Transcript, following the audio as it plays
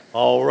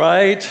All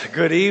right,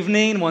 good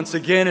evening. Once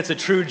again, it's a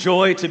true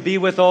joy to be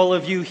with all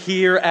of you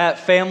here at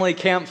Family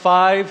Camp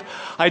 5.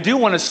 I do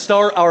want to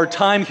start our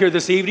time here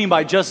this evening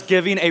by just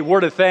giving a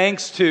word of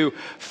thanks to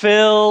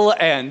Phil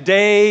and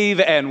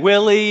Dave and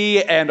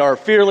Willie and our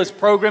fearless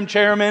program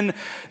chairman,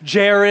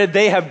 Jared.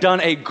 They have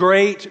done a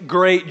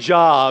great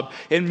job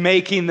in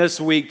making this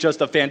week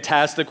just a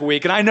fantastic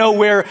week. And I know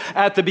we're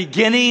at the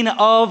beginning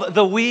of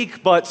the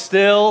week, but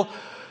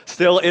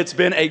Still, it's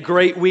been a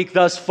great week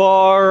thus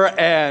far,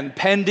 and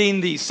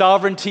pending the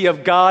sovereignty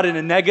of God in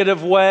a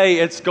negative way,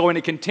 it's going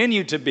to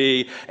continue to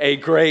be a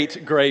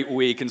great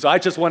week. And so I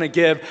just want to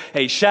give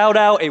a shout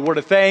out, a word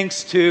of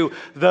thanks to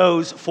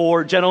those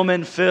four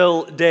gentlemen,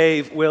 Phil,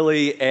 Dave,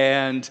 Willie,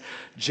 and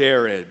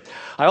Jared.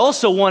 I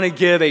also want to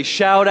give a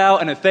shout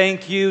out and a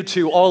thank you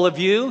to all of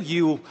you.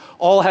 You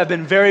all have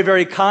been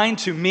very kind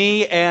to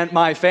me and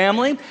my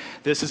family.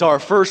 This is our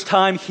first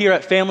time here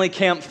at Family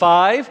Camp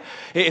 5.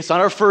 It's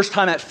not our first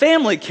time at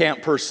Family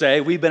Camp per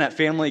se. We've been at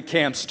Family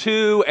Camps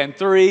 2 and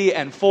 3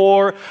 and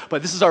 4,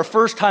 but this is our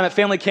first time at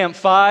Family Camp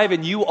 5,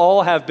 and you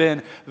all have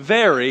been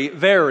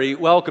very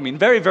welcoming,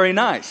 very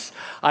nice.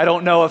 I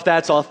don't know if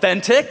that's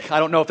authentic. I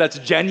don't know if that's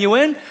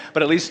genuine,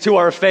 but at least to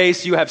our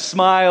face, you have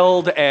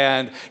smiled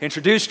and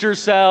introduced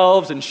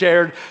yourselves and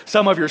shared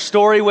some of your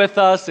story with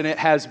us, and it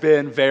has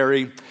been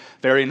very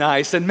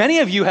nice. And many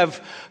of you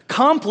have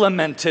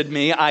complimented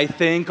me, I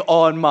think,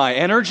 on my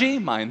energy,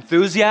 my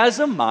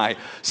enthusiasm, my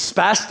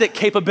spastic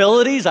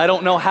capabilities. I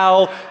don't know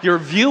how you're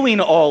viewing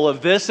all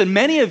of this, and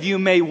many of you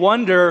may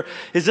wonder,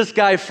 is this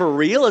guy for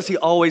real? Is he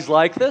always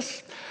like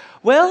this?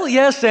 Well,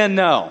 yes and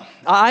no.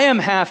 I am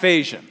half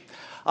Asian.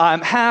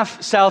 I'm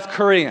half South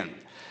Korean.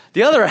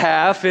 The other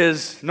half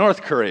is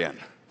North Korean,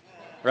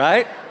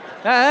 right?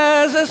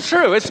 That's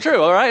true. It's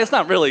true, all right? It's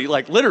not really,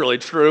 literally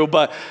true,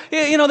 but,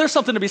 there's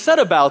something to be said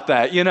about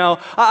that,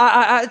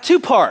 I two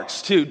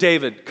parts to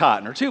David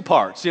Cotner, two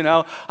parts,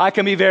 I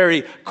can be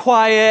very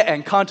quiet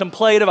and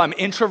contemplative. I'm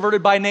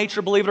introverted by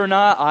nature, believe it or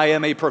not. I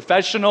am a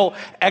professional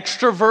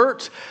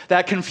extrovert.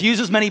 That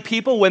confuses many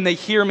people when they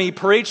hear me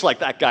preach, like,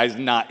 that guy's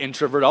not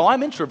introverted. Oh,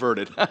 I'm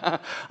introverted.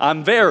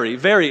 I'm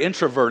very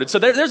introverted. So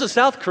there's a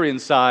South Korean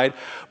side,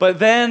 but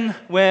then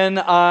when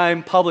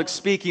I'm public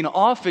speaking,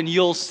 often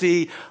you'll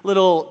see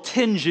little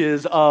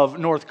tinges of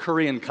North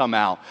Korean come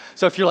out.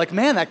 So if you're like,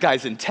 man, that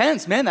guy's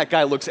intense, man, that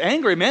guy looks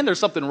angry, man, there's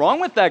something wrong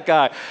with that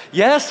guy.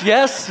 Yes,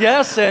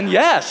 and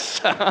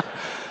yes.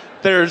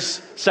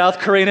 There's South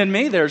Korean in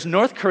me, there's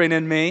North Korean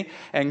in me,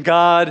 and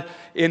God,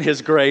 in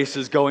His grace,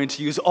 is going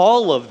to use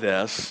all of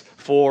this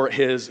for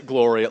His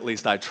glory. At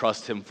least I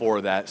trust Him for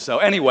that. So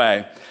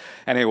anyway,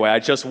 I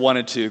just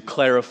wanted to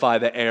clarify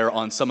the air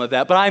on some of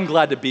that, but I'm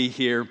glad to be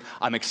here.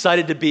 I'm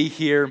excited to be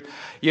here.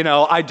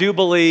 I do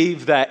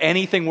believe that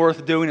anything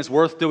worth doing is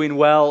worth doing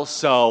well,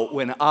 so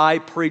when I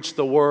preach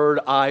the word,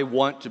 I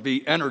want to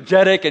be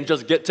energetic and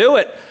just get to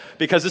it,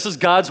 because this is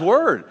God's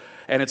word,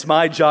 and it's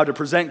my job to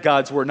present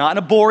God's word, not in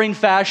a boring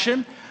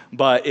fashion,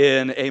 but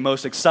in a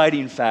most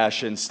exciting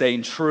fashion,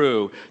 staying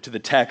true to the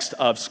text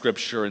of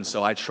Scripture, and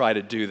so I try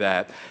to do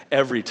that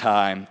every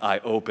time I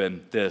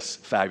open this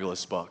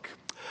fabulous book.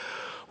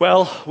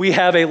 Well, we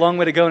have a long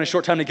way to go and a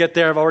short time to get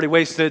there. I've already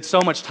wasted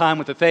so much time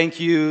with the thank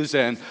yous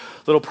and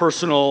little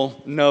personal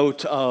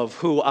note of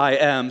who I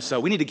am, so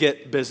we need to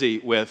get busy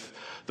with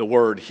the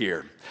word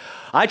here.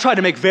 I tried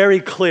to make very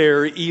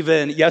clear,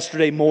 even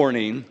yesterday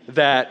morning,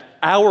 that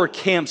our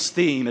camp's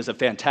theme is a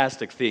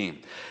fantastic theme.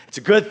 It's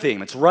a good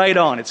theme. It's right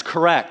on. It's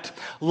correct.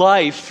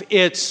 Life,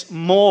 it's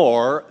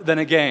more than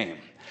a game.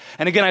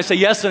 And again, I say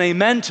yes and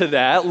amen to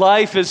that.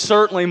 Life is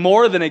certainly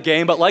more than a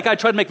game, but like I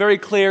tried to make very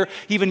clear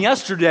even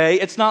yesterday,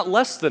 it's not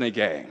less than a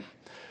game.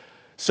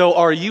 So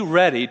are you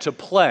ready to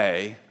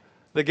play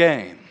the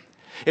game?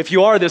 If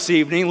you are this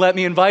evening, let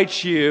me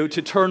invite you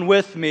to turn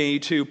with me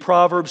to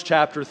Proverbs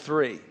chapter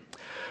 3.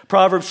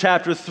 Proverbs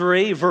chapter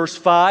 3, verse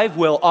 5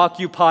 will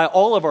occupy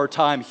all of our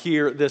time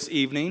here this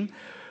evening.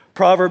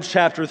 Proverbs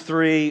chapter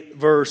 3,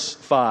 verse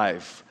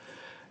 5.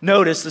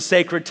 Notice the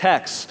sacred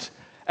text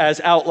as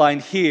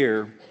outlined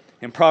here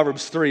in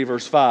Proverbs 3,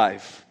 verse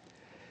 5.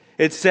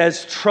 It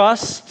says,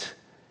 "Trust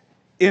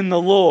in the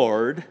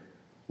Lord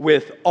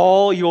with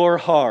all your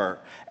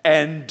heart,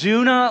 and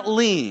do not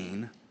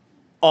lean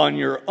on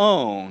your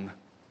own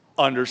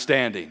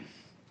understanding."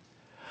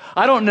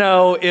 I don't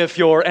know if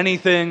you're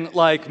anything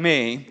like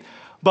me,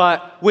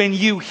 but when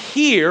you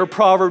hear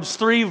Proverbs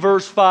 3,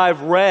 verse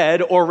 5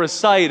 read or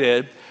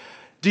recited,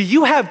 do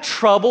you have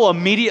trouble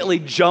immediately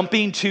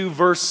jumping to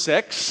verse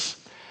 6?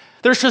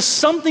 There's just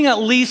something, at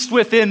least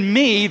within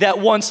me, that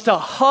wants to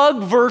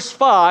hug verse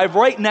 5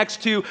 right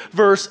next to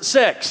verse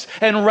 6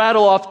 and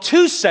rattle off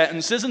two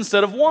sentences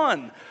instead of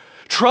one.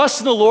 Trust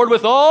in the Lord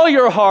with all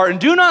your heart,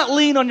 and do not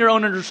lean on your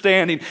own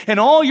understanding. In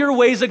all your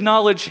ways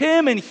acknowledge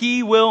Him, and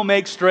He will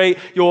make straight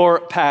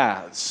your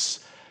paths.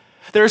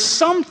 There's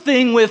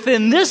something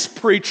within this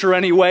preacher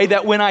anyway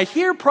that when I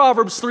hear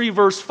Proverbs 3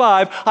 verse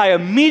 5, I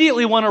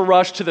immediately want to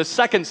rush to the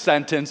second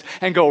sentence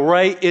and go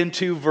right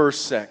into verse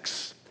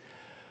 6.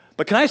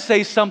 But can I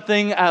say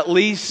something, at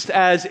least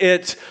as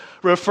it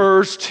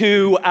refers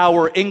to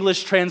our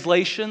English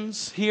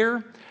translations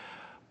here.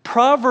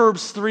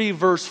 Proverbs 3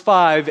 verse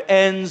 5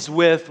 ends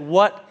with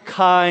what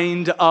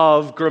kind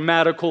of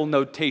grammatical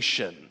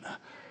notation?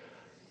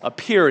 A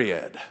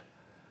period.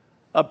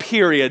 A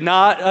period,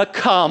 not a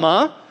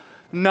comma,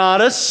 not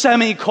a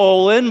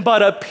semicolon,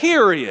 but a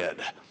period.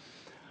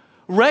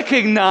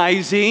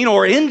 Recognizing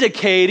or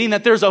indicating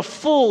that there's a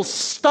full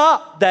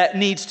stop that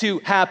needs to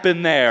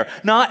happen there,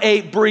 not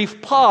a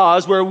brief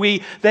pause where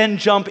we then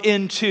jump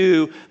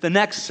into the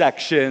next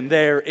section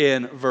there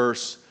in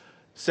verse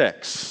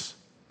 6.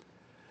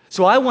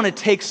 So I want to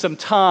take some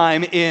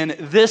time in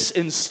this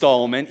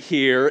installment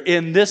here,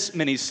 in this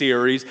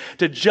mini-series,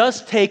 to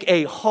just take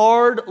a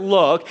hard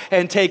look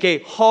and take a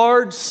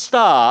hard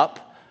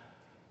stop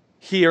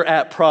here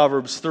at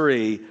Proverbs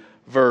 3,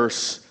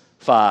 verse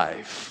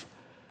 5.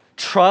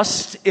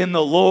 Trust in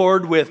the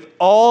Lord with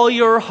all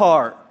your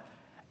heart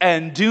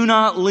and do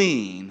not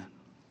lean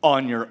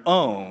on your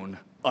own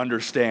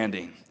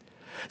understanding.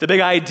 The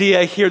big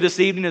idea here this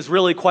evening is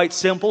really quite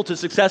simple. To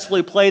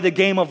successfully play the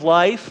game of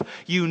life,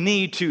 you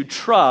need to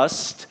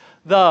trust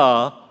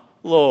the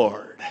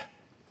Lord.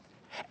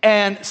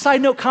 And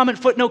side note, comment,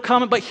 footnote,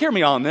 comment, but hear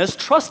me on this.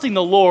 Trusting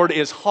the Lord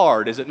is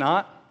hard, is it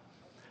not?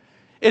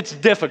 It's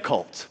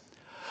difficult.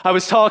 I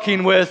was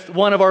talking with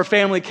one of our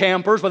family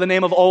campers by the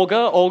name of Olga.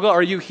 Olga,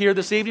 are you here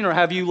this evening or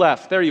have you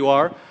left? There you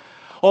are.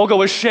 Olga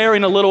was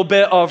sharing a little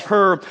bit of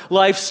her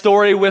life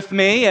story with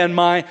me and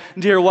my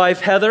dear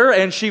wife Heather,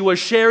 and she was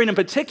sharing in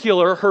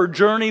particular her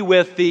journey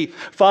with the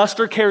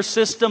foster care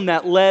system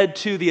that led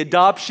to the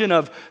adoption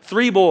of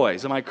 3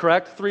 boys. Am I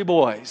correct? 3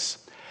 boys.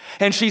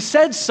 And she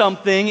said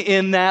something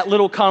in that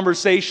little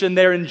conversation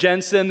there in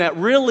Jensen that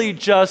really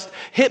just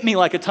hit me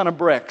like a ton of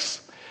bricks.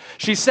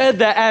 She said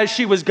that as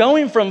she was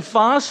going from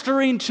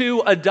fostering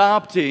to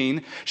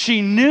adopting, she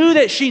knew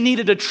that she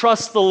needed to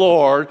trust the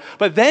Lord,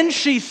 but then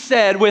she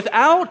said,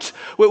 without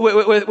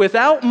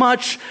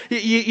much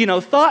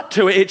thought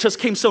to it, it just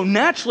came so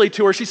naturally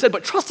to her. She said,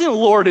 but trusting the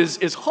Lord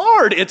is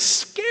hard. It's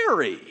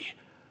scary.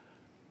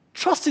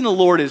 Trusting the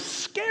Lord is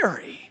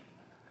scary.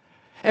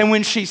 And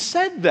when she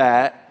said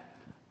that,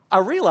 I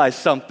realized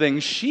something.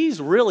 She's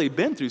really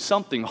been through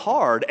something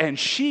hard, and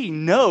she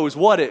knows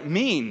what it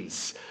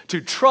means to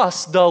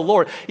trust the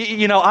Lord.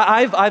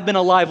 I've been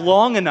alive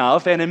long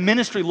enough and in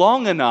ministry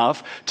long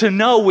enough to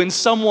know when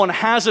someone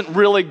hasn't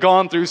really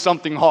gone through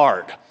something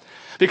hard.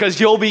 Because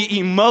you'll be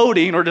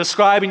emoting or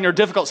describing your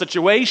difficult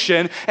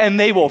situation, and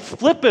they will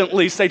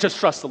flippantly say, just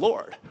trust the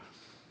Lord.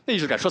 You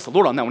just got to trust the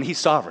Lord on that one. He's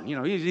sovereign.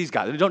 He's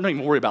got it. Don't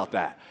even worry about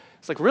that.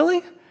 It's like,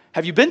 really?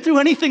 Have you been through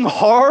anything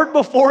hard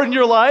before in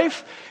your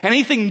life?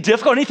 Anything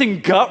difficult? Anything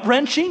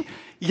gut-wrenching?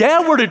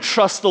 Yeah, we're to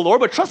trust the Lord,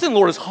 but trusting the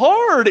Lord is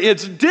hard.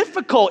 It's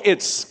difficult.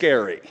 It's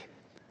scary.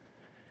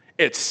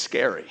 It's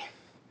scary.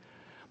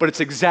 But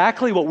it's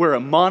exactly what we're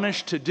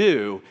admonished to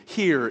do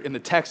here in the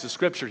text of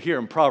Scripture, here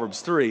in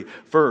Proverbs 3,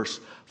 verse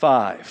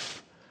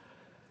 5.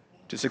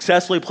 To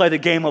successfully play the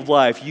game of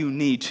life, you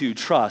need to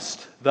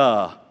trust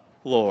the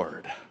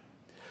Lord.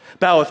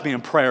 Bow with me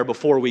in prayer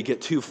before we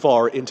get too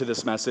far into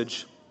this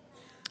message.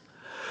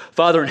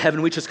 Father in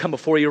heaven, we just come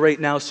before you right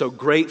now so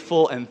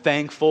grateful and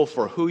thankful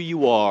for who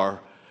you are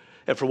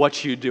and for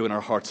what you do in our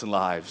hearts and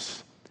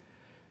lives.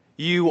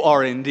 You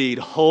are indeed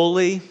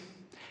holy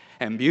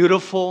and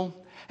beautiful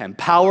and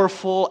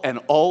powerful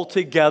and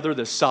altogether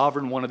the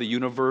sovereign one of the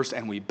universe,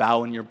 and we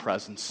bow in your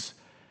presence.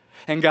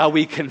 And God,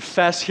 we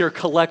confess here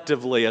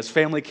collectively as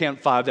Family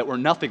Camp 5 that we're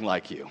nothing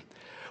like you.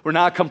 We're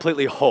not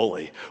completely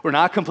holy. We're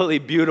not completely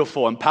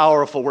beautiful and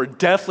powerful. We're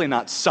definitely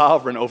not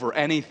sovereign over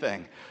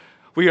anything.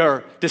 We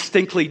are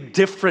distinctly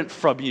different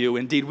from you.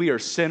 Indeed, we are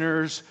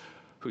sinners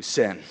who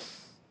sin.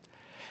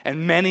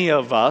 And many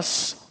of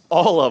us,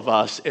 all of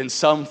us, in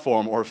some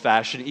form or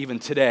fashion, even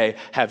today,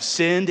 have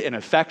sinned in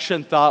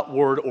affection, thought,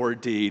 word, or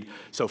deed.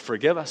 So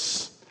forgive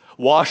us.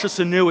 Wash us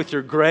anew with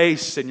your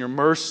grace and your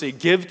mercy.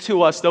 Give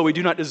to us, though we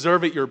do not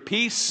deserve it, your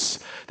peace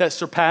that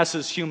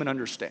surpasses human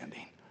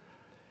understanding.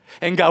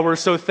 And God, we're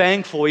so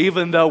thankful,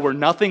 even though we're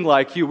nothing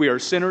like you, we are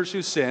sinners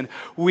who sin,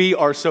 we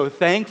are so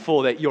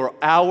thankful that you're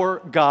our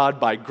God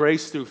by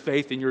grace through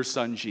faith in your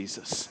Son,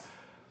 Jesus.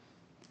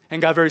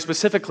 And God, very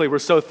specifically, we're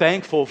so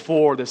thankful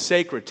for the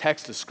sacred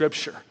text of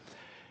Scripture.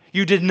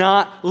 You did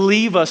not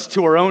leave us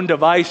to our own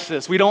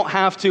devices. We don't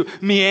have to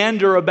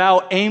meander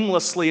about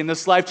aimlessly in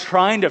this life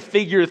trying to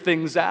figure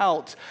things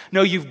out.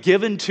 No, you've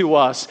given to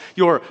us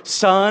your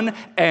Son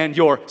and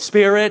your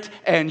Spirit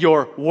and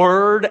your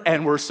Word,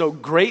 and we're so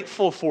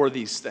grateful for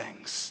these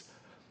things.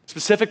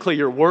 Specifically,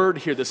 your Word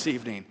here this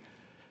evening.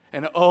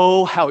 And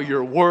oh, how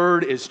your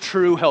Word is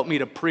true. Help me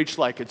to preach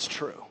like it's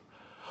true.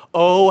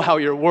 Oh, how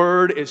your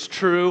Word is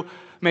true.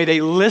 May they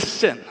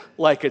listen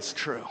like it's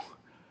true.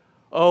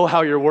 Oh,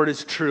 how your word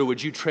is true.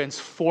 Would you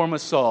transform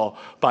us all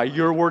by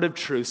your word of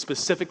truth,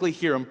 specifically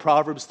here in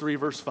Proverbs 3,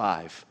 verse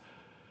 5.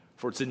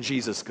 For it's in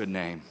Jesus' good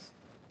name.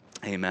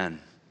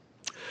 Amen.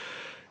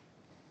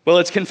 Well,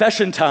 it's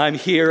confession time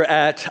here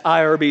at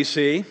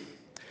IRBC.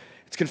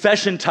 It's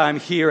confession time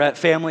here at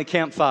Family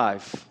Camp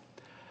 5.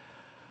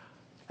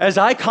 As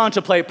I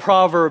contemplate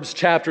Proverbs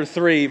chapter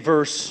 3,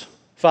 verse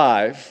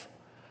 5,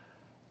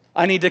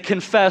 I need to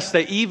confess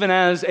that even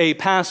as a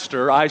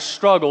pastor, I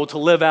struggle to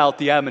live out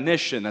the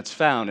admonition that's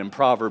found in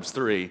Proverbs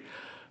 3,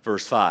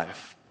 verse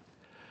 5.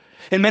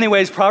 In many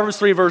ways, Proverbs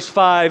 3, verse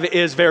 5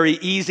 is very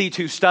easy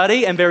to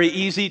study and very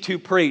easy to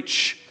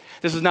preach.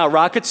 This is not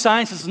rocket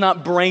science. This is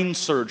not brain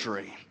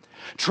surgery.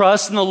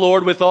 Trust in the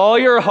Lord with all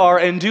your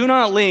heart and do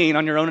not lean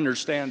on your own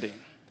understanding.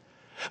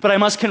 But I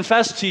must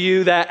confess to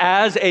you that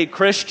as a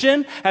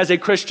Christian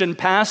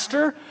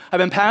pastor, I've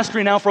been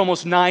pastoring now for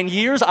almost 9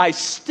 years, I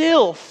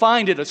still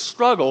find it a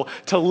struggle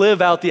to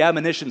live out the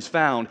admonitions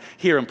found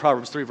here in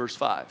Proverbs 3, verse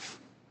 5.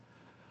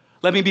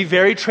 Let me be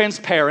very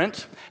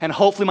transparent, and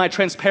hopefully my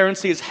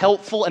transparency is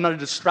helpful and not a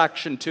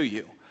distraction to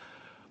you.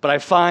 But I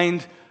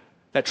find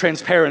that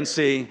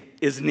transparency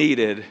is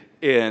needed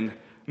in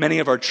many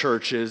of our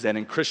churches and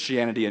in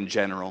Christianity in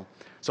general.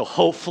 So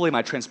hopefully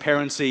my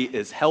transparency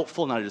is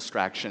helpful, not a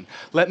distraction.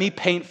 Let me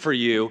paint for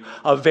you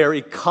a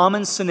very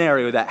common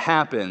scenario that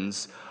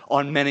happens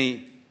on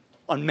many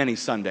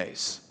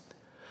Sundays.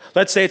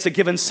 Let's say it's a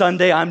given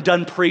Sunday, I'm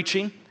done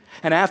preaching,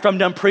 and after I'm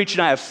done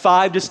preaching, I have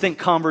 5 distinct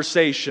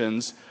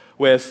conversations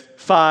with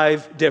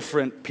 5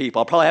 different people.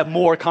 I'll probably have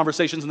more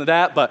conversations than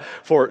that, but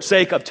for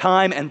sake of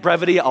time and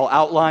brevity, I'll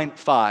outline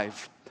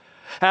 5.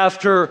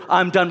 After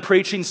I'm done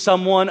preaching,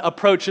 someone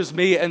approaches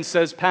me and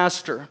says,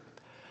 "Pastor,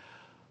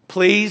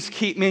 please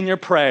keep me in your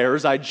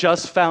prayers. I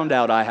just found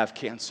out I have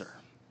cancer."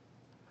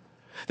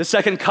 The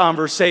second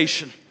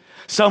conversation,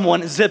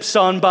 someone zips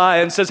on by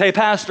and says, "Hey,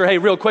 Pastor, hey,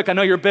 real quick, I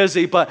know you're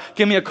busy, but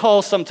give me a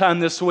call sometime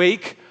this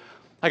week.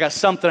 I got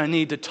something I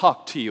need to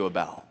talk to you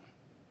about."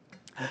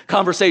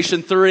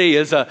 Conversation 3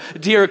 is a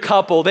dear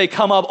couple. They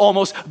come up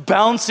almost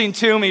bouncing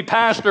to me,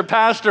 Pastor,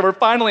 we're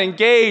finally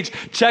engaged.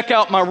 Check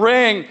out my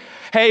ring.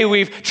 Hey,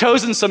 we've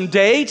chosen some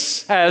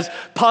dates as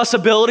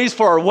possibilities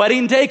for our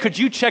wedding day. Could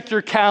you check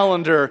your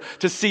calendar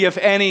to see if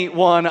any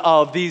one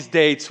of these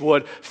dates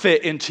would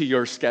fit into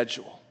your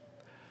schedule?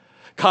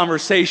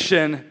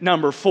 Conversation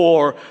number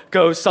 4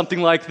 goes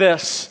something like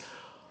this.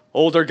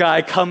 Older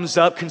guy comes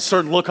up,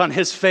 concerned look on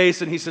his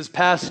face, and he says,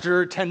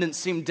 "Pastor, attendance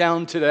seemed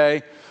down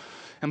today.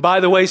 And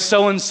by the way,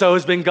 so-and-so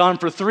has been gone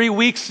for 3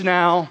 weeks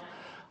now.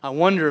 I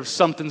wonder if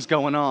something's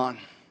going on."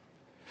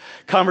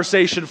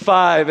 Conversation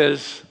 5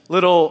 is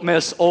little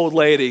Miss Old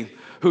Lady,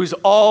 who's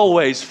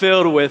always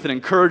filled with an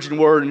encouraging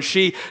word, and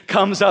she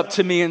comes up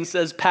to me and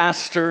says,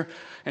 "Pastor,"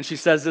 and she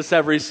says this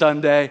every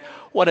Sunday,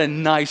 "what a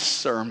nice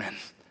sermon.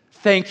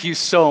 Thank you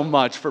so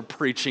much for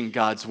preaching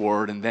God's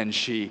word," and then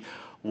she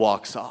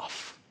walks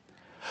off.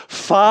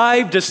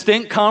 5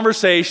 distinct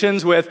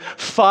conversations with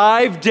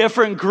 5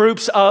 different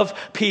groups of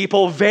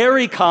people,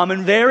 very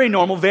common, very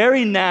normal,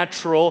 very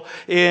natural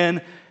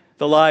in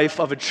the life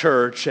of a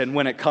church and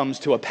when it comes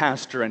to a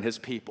pastor and his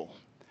people.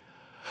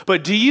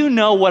 But do you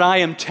know what I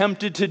am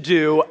tempted to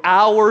do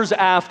hours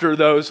after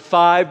those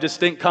 5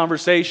 distinct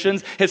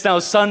conversations? It's now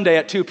Sunday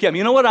at 2 p.m.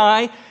 You know what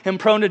I am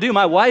prone to do?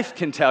 My wife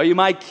can tell you,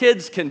 my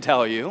kids can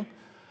tell you.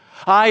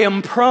 I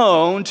am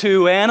prone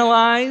to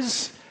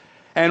analyze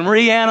and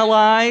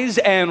reanalyze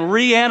and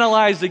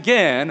reanalyze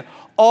again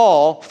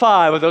all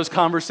 5 of those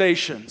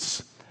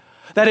conversations.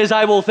 That is,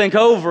 I will think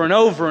over and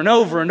over and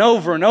over and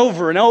over and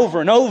over and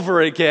over and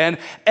over again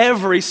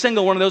every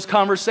single one of those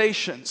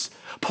conversations,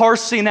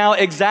 parsing out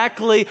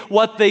exactly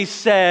what they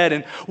said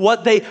and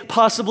what they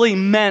possibly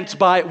meant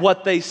by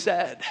what they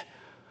said.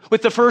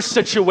 With the first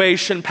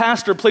situation,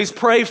 "Pastor, please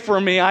pray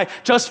for me. I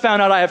just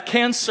found out I have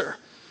cancer.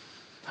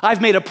 I've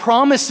made a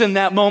promise in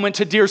that moment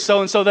to dear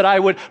so-and-so that I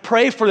would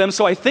pray for them."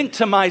 So I think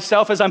to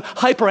myself as I'm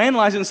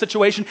hyperanalyzing the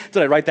situation,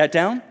 did I write that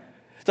down?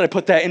 Did I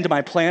put that into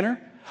my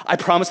planner? I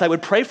promised I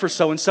would pray for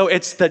so-and-so.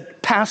 It's the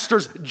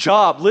pastor's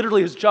job,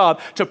 literally his job,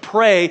 to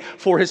pray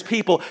for his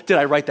people. Did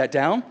I write that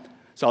down?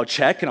 So I'll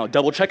check and I'll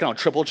double check and I'll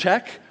triple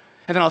check.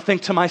 And then I'll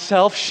think to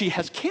myself, she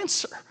has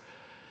cancer.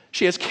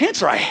 She has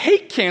cancer. I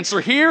hate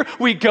cancer. Here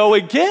we go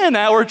again.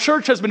 Our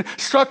church has been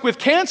struck with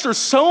cancer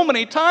so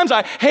many times.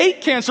 I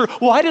hate cancer.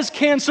 Why does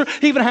cancer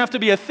even have to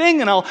be a thing?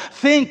 And I'll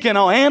think and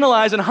I'll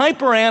analyze and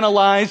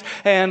hyperanalyze,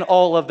 and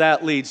all of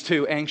that leads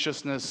to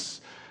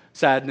anxiousness,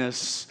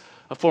 sadness,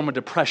 a form of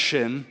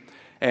depression,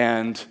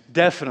 and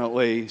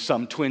definitely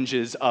some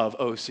twinges of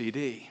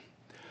OCD.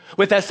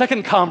 With that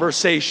second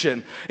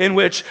conversation in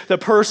which the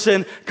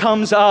person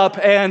comes up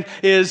and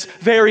is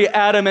very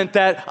adamant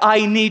that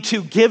I need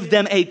to give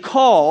them a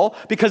call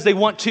because they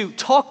want to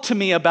talk to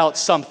me about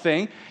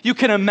something, you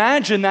can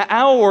imagine that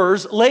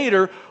hours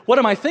later, what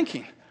am I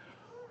thinking?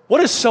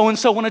 What does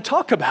so-and-so want to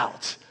talk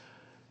about?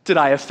 Did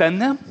I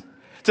offend them?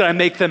 Did I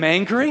make them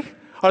angry?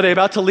 Are they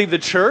about to leave the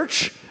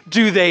church?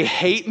 Do they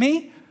hate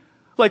me?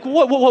 Like,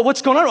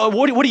 what's going on?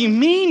 What do you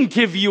mean,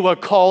 give you a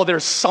call?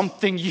 There's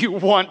something you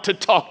want to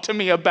talk to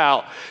me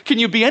about. Can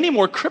you be any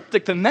more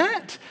cryptic than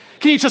that?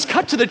 Can you just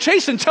cut to the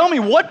chase and tell me,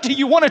 what do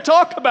you want to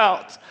talk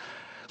about?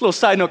 Little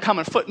side note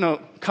comment,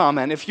 footnote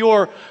comment. If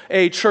you're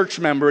a church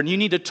member and you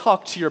need to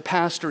talk to your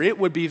pastor, it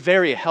would be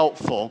very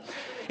helpful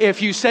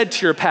if you said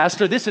to your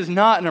pastor, this is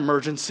not an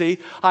emergency,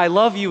 I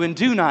love you and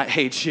do not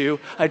hate you,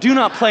 I do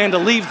not plan to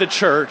leave the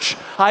church,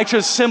 I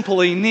just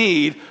simply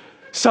need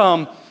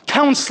some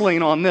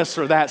counseling on this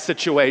or that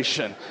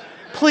situation.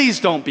 Please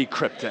don't be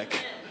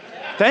cryptic.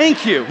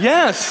 Thank you.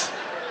 Yes.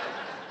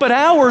 But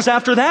hours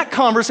after that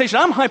conversation,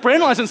 I'm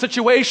hyperanalyzing the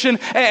situation,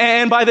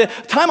 and by the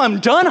time I'm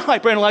done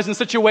hyperanalyzing the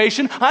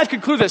situation, I've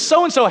concluded that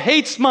so-and-so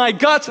hates my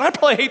guts, and I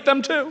probably hate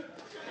them too.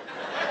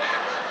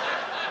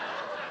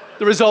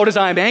 The result is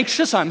I'm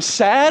anxious, I'm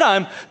sad,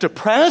 I'm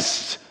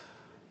depressed.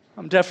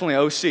 I'm definitely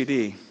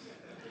OCD.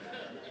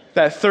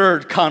 That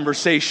third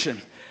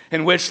conversation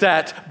in which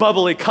that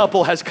bubbly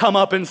couple has come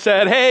up and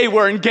said, hey,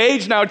 we're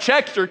engaged now,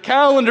 check your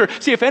calendar,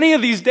 see if any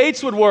of these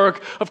dates would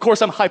work. Of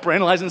course, I'm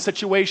hyperanalyzing the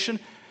situation.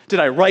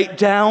 Did I write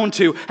down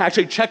to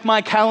actually check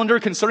my calendar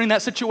concerning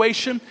that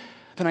situation?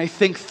 Then I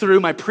think through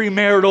my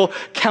premarital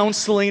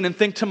counseling and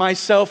think to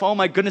myself, oh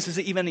my goodness, is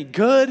it even any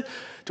good?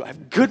 Do I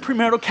have good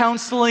premarital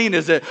counseling?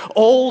 Is it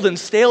old and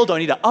stale? Do I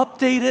need to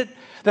update it?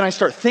 Then I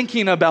start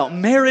thinking about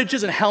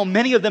marriages and how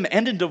many of them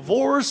end in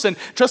divorce. And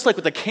just like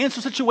with the cancer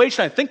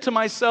situation, I think to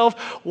myself,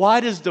 why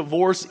does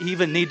divorce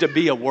even need to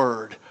be a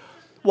word?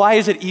 Why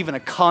is it even a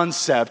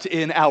concept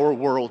in our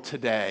world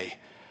today?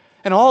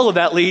 And all of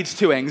that leads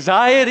to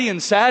anxiety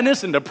and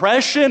sadness and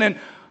depression and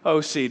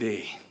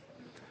OCD.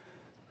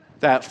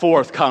 That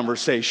fourth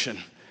conversation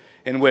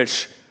in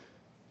which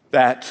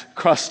that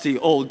crusty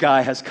old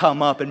guy has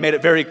come up and made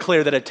it very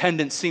clear that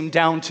attendance seemed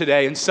down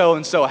today and so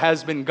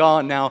has been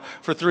gone now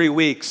for 3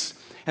 weeks.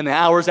 And the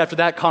hours after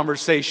that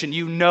conversation,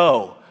 you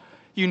know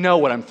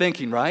what I'm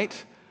thinking, right?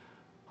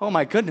 Oh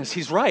my goodness,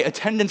 he's right.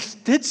 Attendance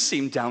did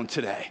seem down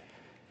today.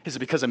 Is it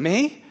because of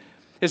me?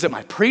 Is it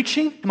my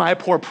preaching? Am I a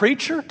poor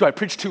preacher? Do I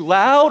preach too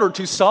loud or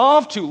too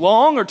soft, too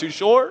long or too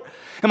short?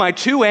 Am I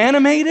too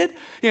animated?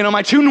 Am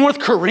I too North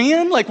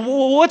Korean? Like,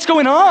 what's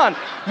going on?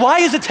 Why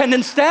is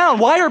attendance down?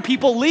 Why are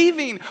people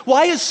leaving?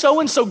 Why is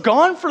so-and-so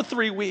gone for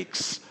 3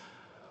 weeks?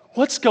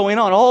 What's going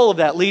on? All of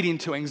that leading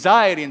to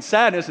anxiety and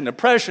sadness and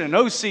depression and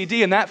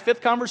OCD and that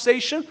fifth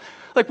conversation.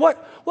 Like,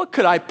 what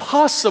could I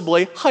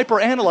possibly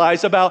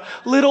hyperanalyze about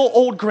little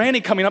old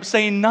granny coming up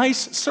saying,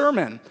 nice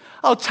sermon?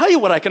 I'll tell you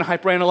what I can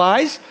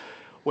hyperanalyze.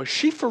 Was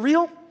she for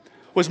real?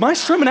 Was my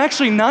sermon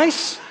actually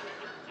nice?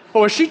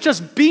 Or was she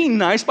just being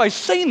nice by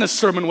saying the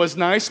sermon was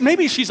nice?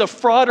 Maybe she's a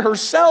fraud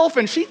herself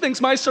and she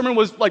thinks my sermon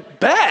was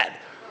bad.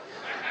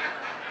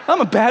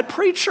 I'm a bad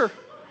preacher.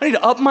 I need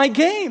to up my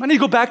game. I need to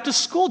go back to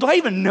school. Do I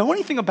even know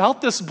anything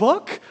about this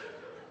book?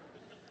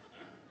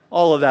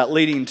 All of that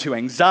leading to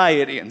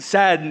anxiety and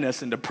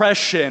sadness and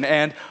depression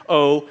and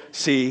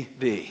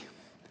OCD.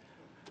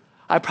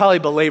 I probably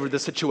belabored the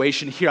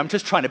situation here. I'm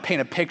just trying to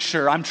paint a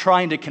picture. I'm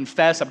trying to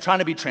confess. I'm trying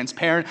to be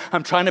transparent.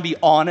 I'm trying to be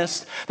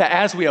honest that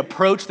as we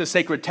approach the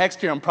sacred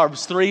text here in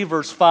Proverbs 3,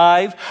 verse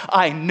 5,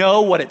 I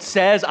know what it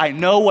says. I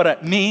know what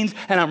it means,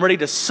 and I'm ready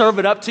to serve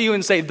it up to you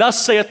and say,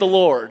 thus saith the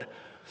Lord.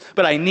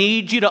 But I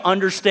need you to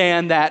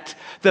understand that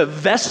the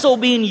vessel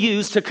being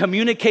used to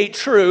communicate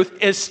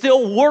truth is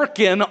still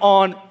working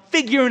on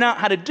figuring out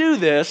how to do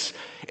this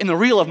in the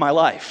real of my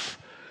life.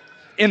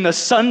 In the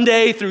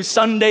Sunday through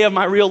Sunday of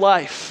my real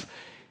life.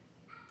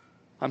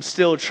 I'm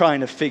still trying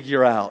to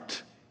figure out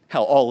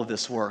how all of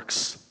this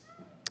works.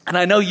 And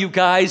I know you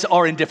guys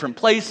are in different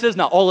places.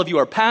 Not all of you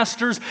are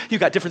pastors.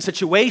 You've got different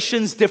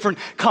situations, different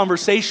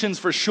conversations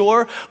for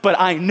sure. But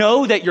I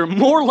know that you're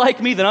more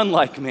like me than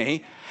unlike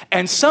me.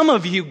 And some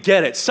of you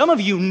get it. Some of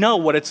you know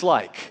what it's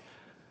like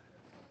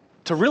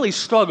to really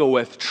struggle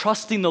with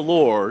trusting the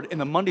Lord in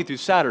the Monday through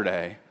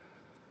Saturday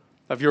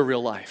of your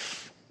real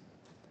life.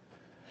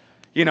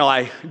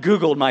 I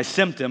Googled my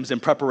symptoms in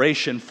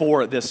preparation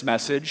for this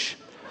message.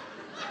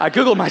 I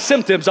Googled my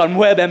symptoms on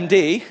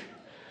WebMD,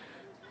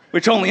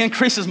 which only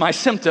increases my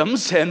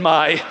symptoms and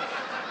my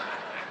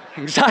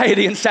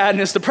anxiety and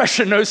sadness,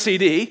 depression, and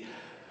OCD.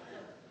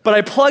 But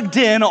I plugged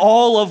in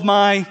all of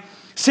my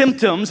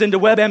symptoms into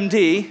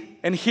WebMD,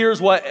 and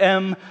here's what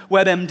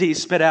WebMD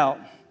spit out.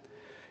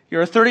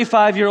 You're a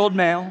 35-year-old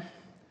male,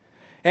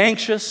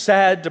 anxious,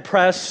 sad,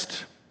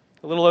 depressed,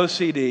 a little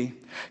OCD,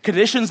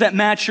 conditions that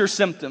match your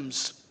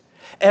symptoms.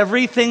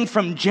 Everything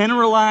from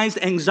generalized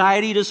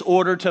anxiety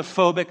disorder to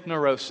phobic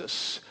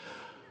neurosis,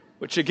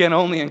 which again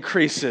only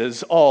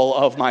increases all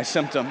of my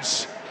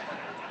symptoms.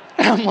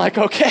 And I'm like,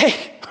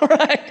 okay, all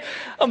right,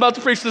 I'm about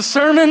to preach the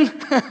sermon.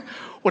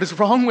 What is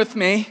wrong with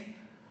me?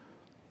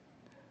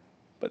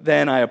 But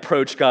then I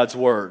approach God's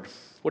word.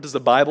 What does the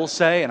Bible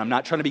say? And I'm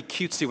not trying to be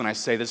cutesy when I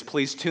say this.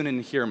 Please tune in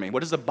and hear me.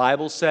 What does the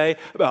Bible say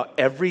about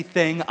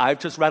everything I've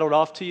just rattled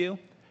off to you?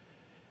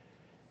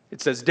 It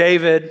says,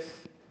 David,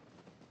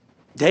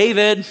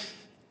 you're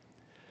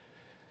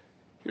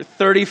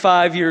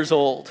 35 years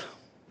old,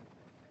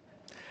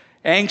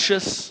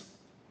 anxious,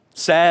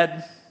 sad,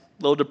 a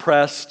little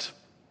depressed,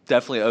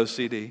 definitely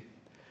OCD,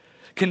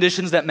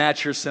 conditions that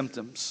match your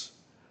symptoms.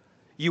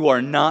 You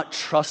are not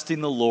trusting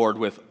the Lord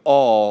with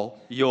all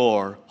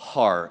your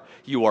heart.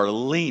 You are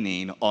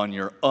leaning on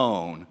your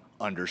own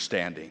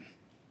understanding.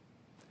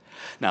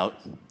 Now,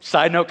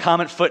 side note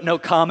comment,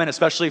 footnote comment,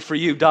 especially for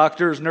you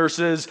doctors,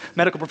 nurses,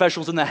 medical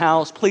professionals in the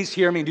house, please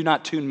hear me and do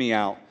not tune me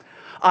out.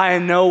 I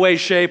in no way,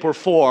 shape, or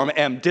form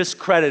am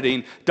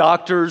discrediting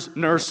doctors,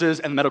 nurses,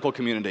 and the medical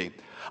community.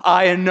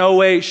 I in no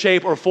way,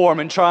 shape, or form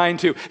am trying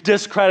to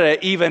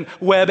discredit even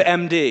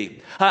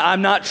WebMD.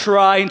 I'm not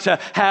trying to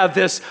have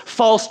this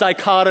false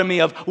dichotomy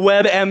of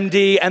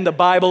WebMD and the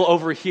Bible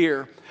over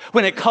here.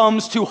 When it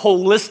comes to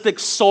holistic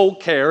soul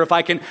care, if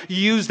I can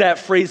use that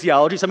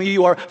phraseology, some of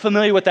you are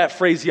familiar with that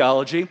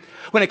phraseology.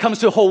 When it comes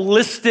to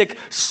holistic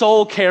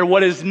soul care,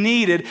 what is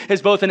needed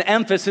is both an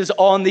emphasis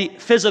on the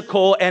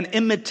physical and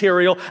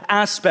immaterial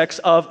aspects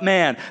of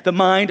man, the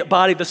mind,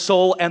 body, the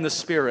soul, and the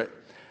spirit.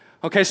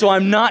 Okay, so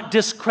I'm not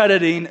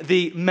discrediting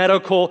the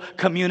medical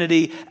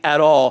community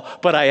at all,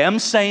 but I am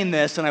saying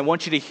this, and I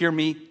want you to hear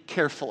me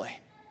carefully.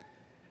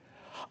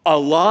 A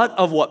lot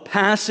of what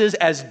passes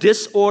as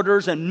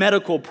disorders and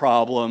medical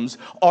problems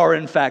are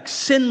in fact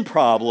sin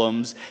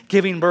problems,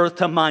 giving birth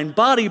to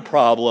mind-body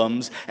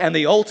problems, and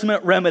the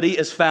ultimate remedy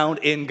is found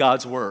in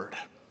God's Word.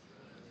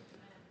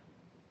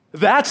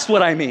 That's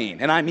what I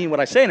mean, and I mean what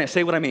I say, and I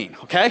say what I mean,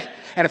 okay?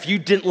 And if you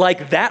didn't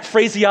like that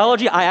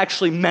phraseology, I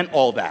actually meant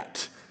all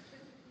that.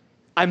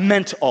 I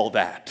meant all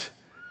that.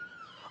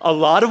 A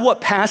lot of what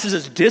passes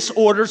as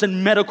disorders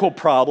and medical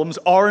problems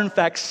are in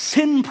fact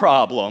sin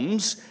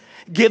problems,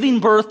 giving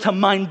birth to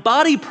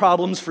mind-body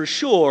problems for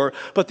sure,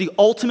 but the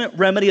ultimate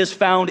remedy is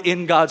found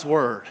in God's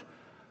Word.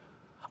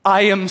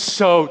 I am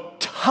so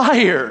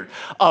tired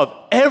of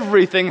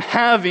everything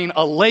having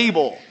a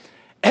label.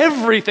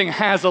 Everything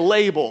has a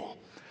label.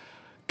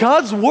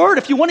 God's Word,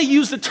 if you want to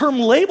use the term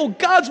label,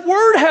 God's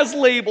Word has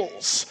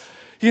labels.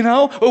 You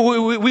know,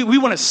 we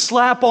want to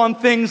slap on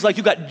things like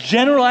you got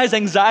generalized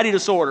anxiety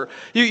disorder.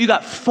 You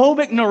got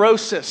phobic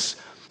neurosis.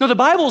 No, the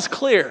Bible is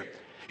clear.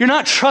 You're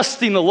not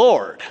trusting the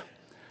Lord.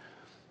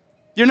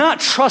 You're not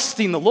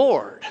trusting the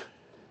Lord.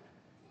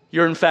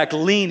 You're in fact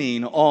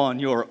leaning on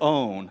your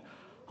own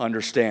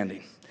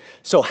understanding.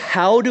 So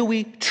how do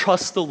we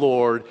trust the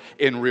Lord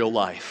in real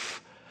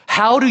life?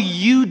 How do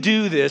you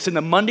do this in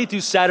the Monday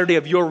through Saturday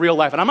of your real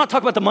life? And I'm not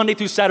talking about the Monday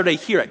through Saturday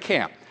here at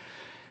camp.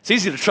 It's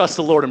easy to trust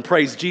the Lord and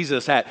praise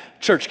Jesus at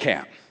church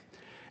camp.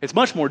 It's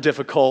much more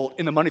difficult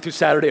in the Monday through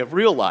Saturday of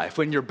real life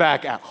when you're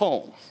back at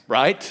home,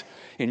 right?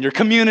 In your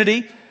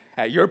community,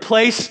 at your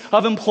place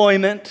of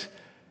employment.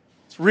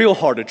 It's real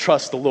hard to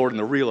trust the Lord in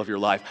the real of your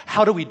life.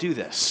 How do we do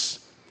this?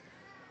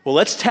 Well,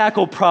 let's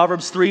tackle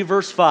Proverbs 3,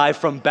 verse 5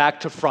 from back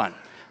to front,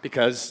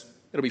 because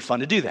it'll be fun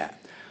to do that.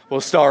 We'll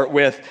start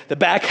with the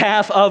back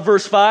half of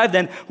verse 5,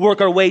 then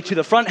work our way to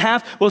the front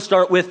half. We'll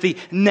start with the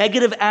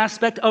negative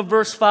aspect of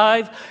verse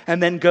 5,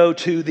 and then go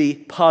to the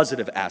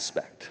positive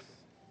aspect.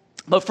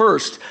 But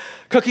first,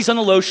 cookies on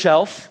the low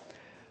shelf.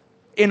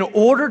 In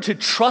order to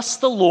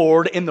trust the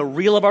Lord in the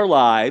real of our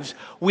lives,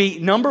 we,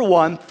 number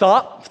one,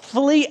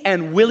 thoughtfully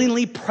and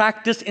willingly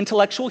practice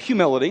intellectual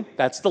humility.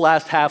 That's the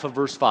last half of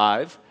verse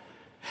 5.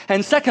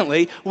 And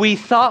secondly, we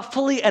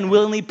thoughtfully and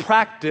willingly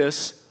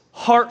practice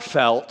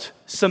heartfelt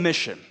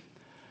submission.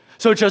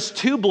 So just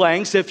two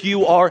blanks. If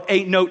you are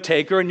a note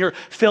taker and you're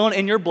filling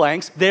in your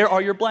blanks, there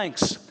are your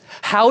blanks.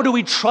 How do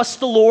we trust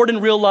the Lord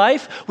in real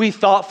life? We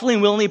thoughtfully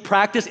and willingly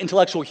practice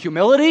intellectual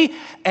humility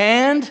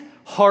and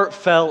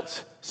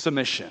heartfelt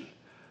submission.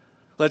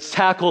 Let's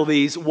tackle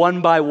these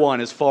one by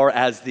one as far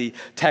as the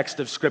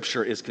text of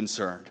Scripture is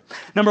concerned.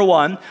 Number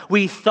one,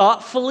 we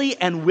thoughtfully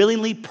and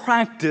willingly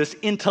practice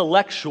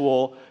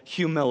intellectual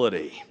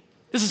humility.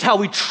 This is how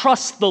we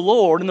trust the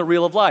Lord in the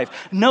real of life.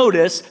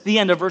 Notice the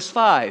end of verse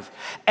 5.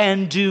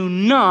 And do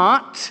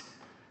not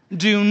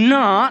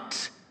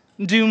lean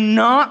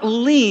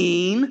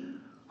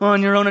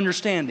on your own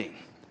understanding.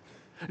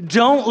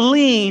 Don't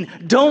lean,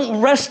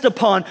 don't rest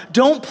upon,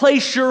 don't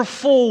place your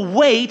full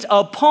weight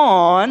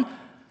upon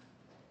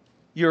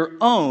your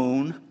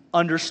own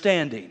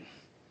understanding,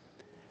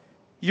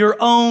 your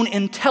own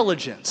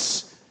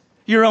intelligence,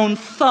 your own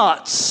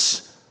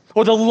thoughts,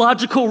 or the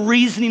logical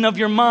reasoning of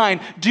your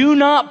mind. Do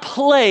not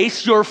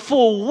place your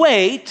full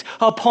weight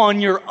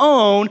upon your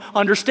own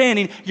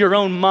understanding, your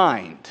own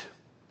mind.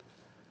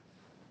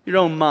 Your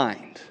own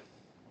mind.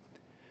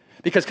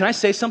 Because can I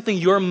say something?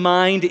 Your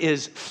mind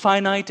is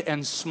finite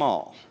and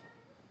small.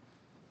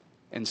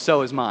 And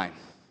so is mine.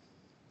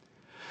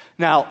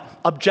 Now,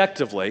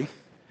 objectively,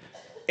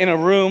 in a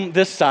room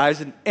this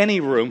size, in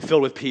any room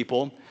filled with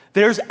people,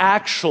 there's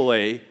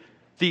actually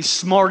the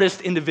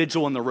smartest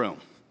individual in the room,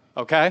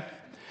 okay?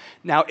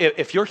 Now,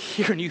 if you're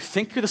here and you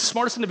think you're the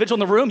smartest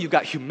individual in the room, you've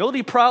got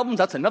humility problems,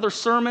 that's another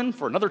sermon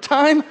for another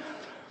time,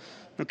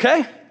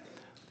 okay?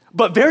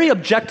 But very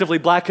objectively,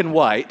 black and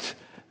white,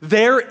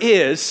 there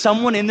is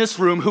someone in this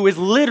room who is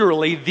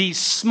literally the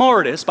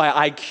smartest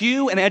by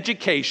IQ and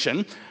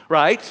education,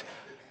 right?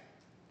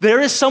 There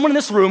is someone in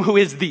this room who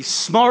is the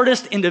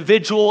smartest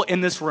individual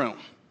in this room.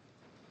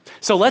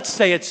 So let's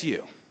say it's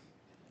you.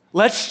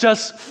 Let's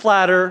just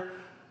flatter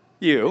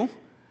you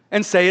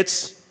and say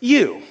it's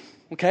you.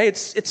 Okay,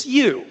 it's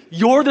you.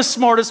 You're the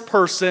smartest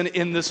person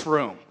in this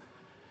room.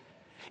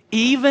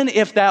 Even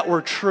if that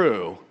were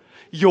true,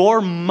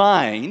 your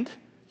mind,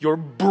 your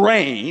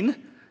brain,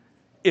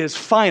 is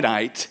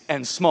finite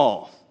and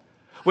small.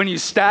 When you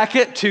stack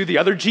it to the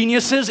other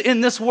geniuses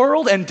in this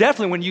world, and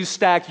definitely when you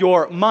stack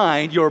your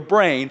mind, your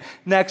brain,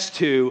 next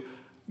to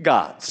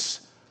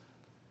God's.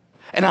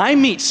 And I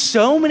meet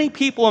so many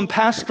people in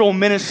pastoral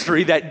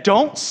ministry that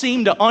don't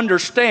seem to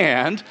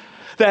understand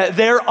that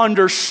their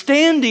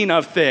understanding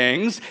of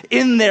things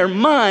in their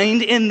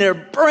mind, in their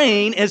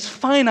brain, is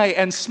finite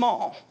and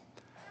small.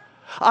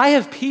 I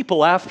have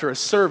people after a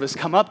service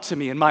come up to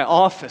me in my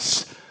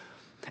office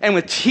and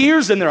with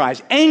tears in their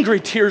eyes, angry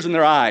tears in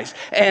their eyes,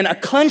 and a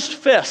clenched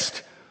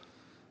fist.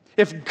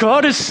 If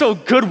God is so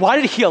good,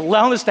 why did he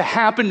allow this to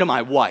happen to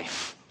my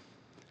wife?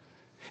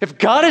 If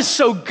God is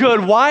so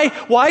good, why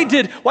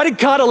did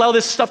God allow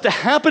this stuff to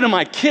happen to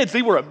my kids?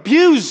 They were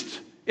abused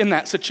in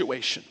that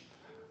situation.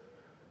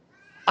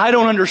 I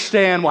don't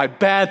understand why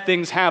bad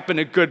things happen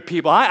to good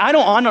people. I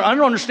don't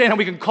understand how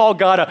we can call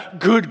God a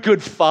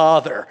good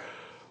father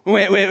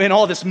when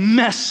all this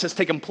mess has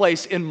taken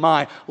place in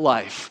my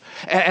life.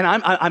 And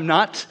I'm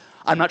not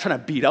trying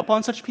to beat up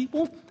on such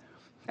people.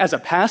 As a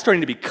pastor, I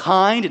need to be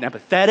kind and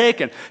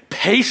empathetic and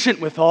patient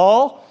with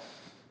all.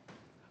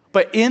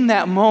 But in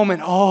that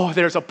moment,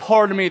 there's a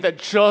part of me that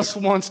just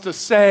wants to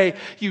say,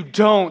 you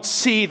don't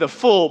see the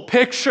full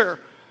picture.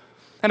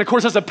 And of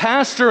course, as a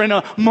pastor, in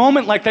a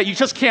moment like that, you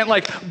just can't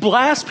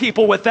blast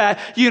people with that,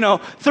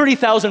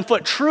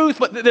 30,000-foot truth,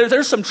 but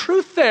there's some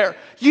truth there.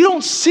 You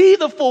don't see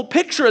the full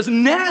picture. As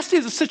nasty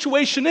as the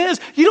situation is,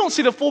 you don't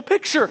see the full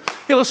picture.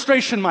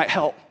 Illustration might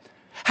help.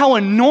 How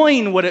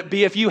annoying would it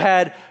be if you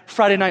had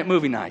Friday night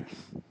movie night?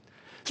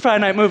 It's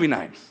Friday night movie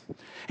night,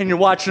 and you're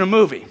watching a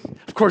movie.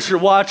 Of course, you're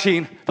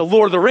watching the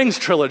Lord of the Rings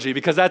trilogy,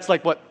 because that's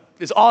what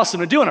is awesome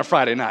to do on a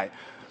Friday night,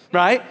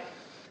 right?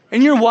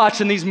 And you're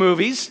watching these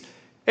movies,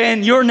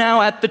 and you're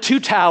now at the Two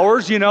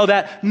Towers,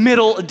 that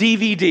middle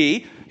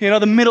DVD,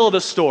 the middle of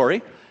the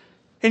story.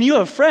 And you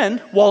have a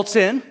friend waltz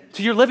in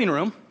to your living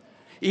room,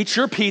 eat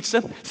your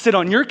pizza, sit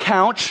on your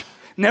couch,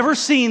 never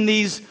seen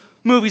these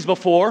movies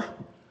before.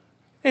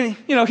 And,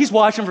 he's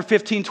watching for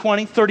 15,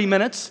 20, 30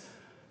 minutes.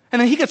 And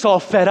then he gets all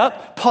fed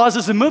up,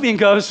 pauses the movie and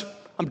goes,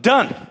 I'm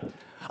done.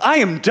 I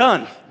am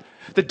done.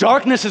 The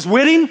darkness is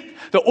winning.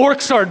 The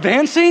orcs are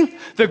advancing.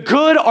 The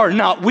good are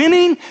not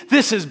winning.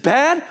 This is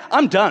bad.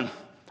 I'm done.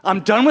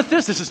 I'm done with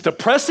this. This is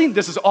depressing.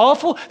 This is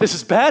awful. This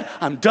is bad.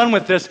 I'm done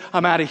with this.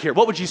 I'm out of here.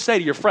 What would you say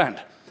to your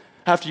friend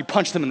after you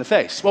punch them in the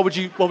face? What would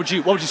you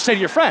say to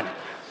your friend?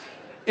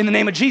 In the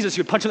name of Jesus,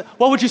 you would punch them.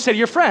 What would you say to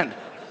your friend?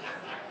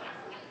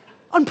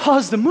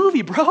 Unpause the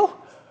movie, bro.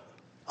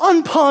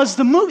 Unpause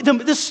the movie.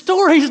 The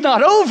story's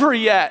not over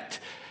yet.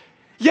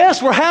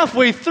 Yes, we're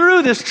halfway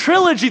through this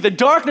trilogy. The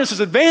darkness is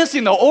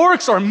advancing. The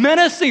orcs are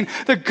menacing.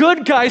 The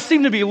good guys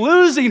seem to be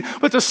losing,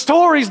 but the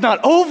story's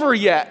not over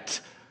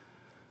yet.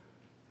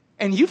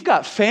 And you've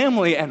got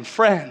family and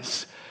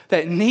friends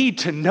that need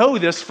to know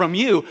this from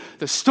you.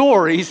 The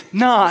story's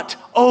not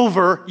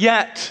over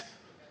yet.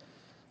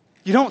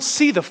 You don't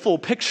see the full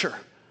picture.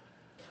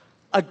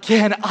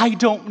 Again, I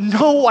don't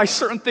know why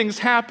certain things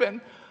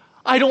happen.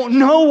 I don't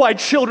know why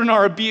children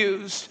are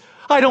abused.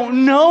 I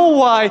don't know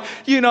why,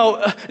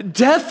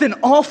 death in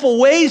awful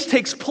ways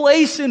takes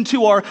place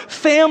into our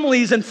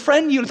families and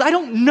friend units. I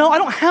don't know. I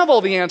don't have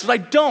all the answers. I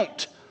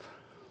don't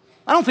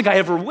think I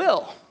ever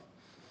will.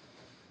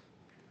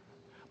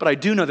 But I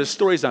do know the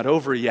story's not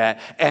over yet,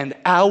 and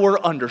our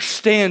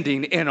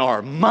understanding in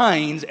our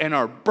minds and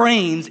our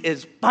brains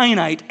is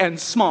finite and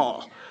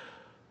small.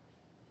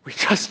 We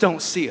just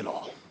don't see it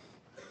all.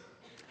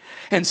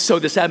 And so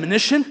this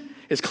admonition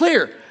is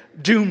clear.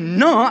 Do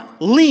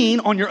not lean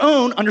on your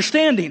own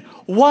understanding.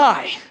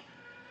 Why?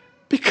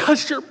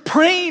 Because your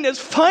brain is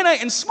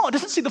finite and small. It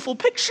doesn't see the full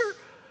picture.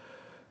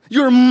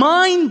 Your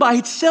mind by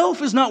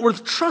itself is not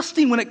worth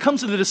trusting when it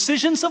comes to the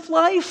decisions of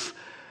life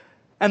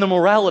and the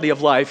morality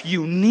of life.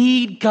 You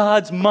need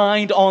God's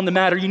mind on the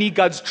matter. You need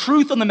God's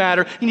truth on the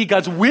matter. You need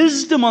God's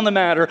wisdom on the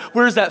matter.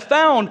 Where is that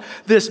found?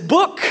 This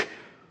book.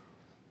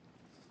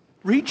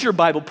 Read your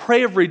Bible.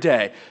 Pray every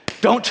day.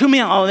 Don't tune me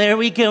out. Oh, there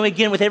we go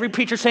again with every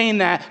preacher saying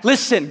that.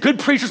 Listen, good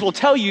preachers will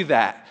tell you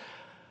that.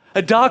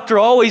 A doctor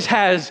always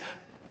has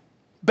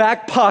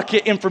back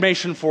pocket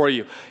information for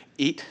you.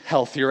 Eat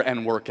healthier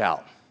and work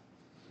out.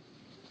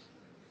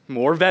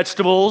 More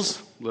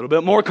vegetables, a little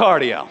bit more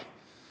cardio.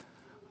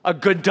 A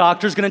good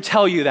doctor is going to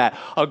tell you that.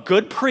 A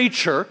good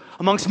preacher,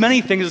 amongst many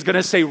things, is going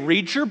to say,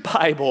 read your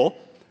Bible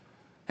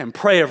and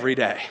pray every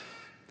day.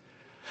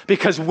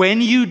 Because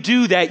when you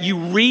do that, you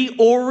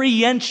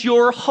reorient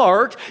your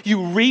heart, you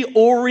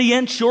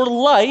reorient your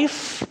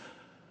life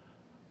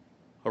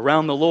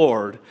around the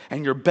Lord,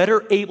 and you're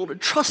better able to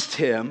trust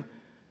Him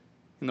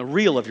in the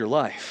real of your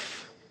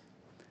life.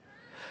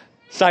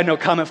 Side note,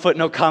 comment,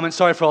 footnote, comment.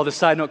 Sorry for all the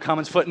side note,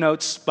 comments,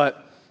 footnotes,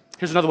 but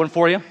here's another one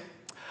for you.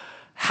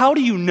 How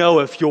do you know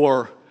if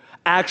you're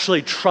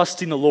actually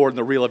trusting the Lord in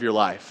the real of your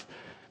life?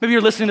 Maybe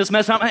you're listening to this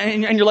message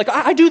and you're like,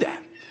 I do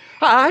that.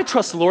 I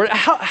trust the Lord.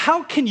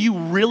 How can you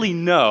really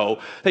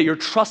know that you're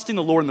trusting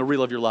the Lord in the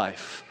real of your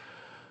life?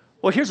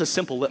 Well, here's a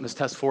simple litmus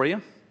test for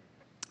you.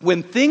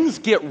 When things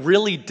get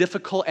really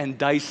difficult and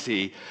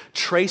dicey,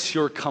 trace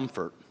your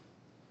comfort.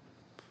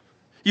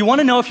 You want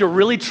to know if you're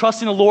really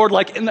trusting the Lord,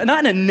 like not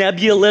in a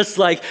nebulous,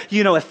 like,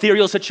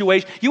 ethereal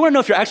situation. You want to know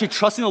if you're actually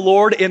trusting the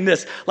Lord in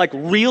this, like,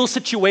 real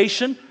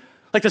situation,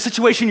 like the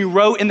situation you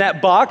wrote in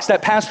that box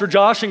that Pastor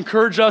Josh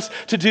encouraged us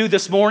to do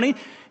this morning.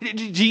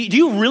 Do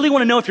you really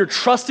want to know if you're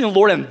trusting the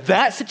Lord in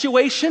that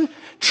situation?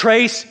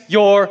 Trace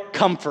your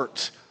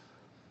comfort.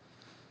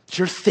 If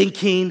you're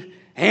thinking,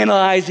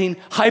 analyzing,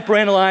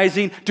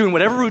 hyperanalyzing, doing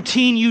whatever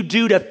routine you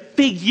do to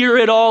figure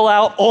it all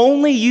out,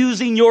 only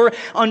using your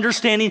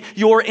understanding,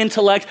 your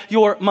intellect,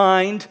 your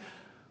mind,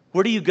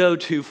 where do you go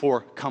to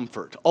for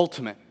comfort,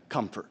 ultimate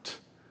comfort?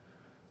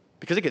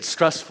 Because it gets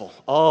stressful.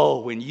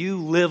 Oh, when you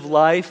live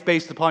life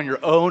based upon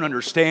your own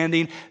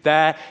understanding,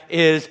 that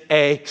is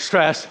a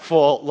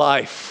stressful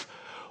life.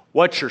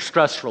 What's your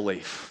stress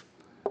relief?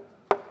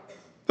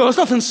 Oh, it's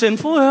nothing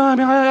sinful.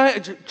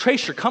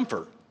 Trace your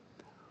comfort.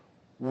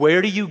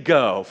 Where do you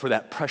go for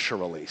that pressure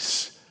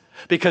release?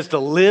 Because to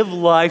live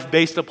life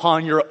based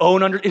upon your own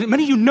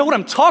many of you know what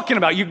I'm talking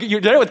about. You're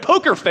there with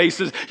poker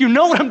faces. You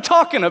know what I'm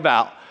talking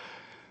about.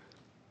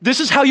 This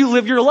is how you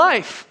live your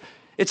life.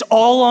 It's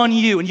all on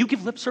you. And you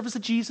give lip service to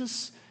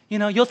Jesus.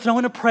 You'll throw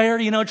in a prayer,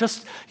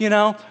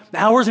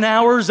 hours and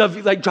hours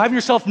of like driving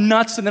yourself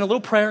nuts and then a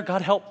little prayer,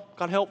 God help,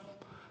 God help.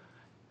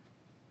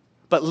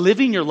 But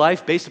living your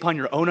life based upon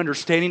your own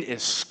understanding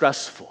is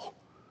stressful.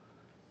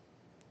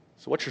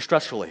 So what's your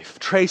stress relief?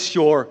 Trace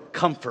your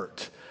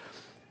comfort,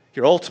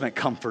 your ultimate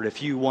comfort,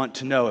 if you want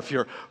to know if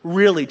you're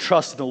really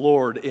trusting the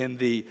Lord in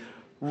the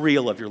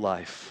real of your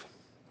life.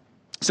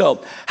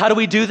 So how do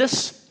we do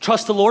this?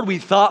 Trust the Lord. We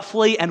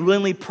thoughtfully and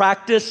willingly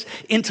practice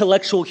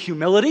intellectual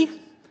humility.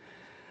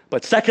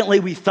 But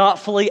secondly, we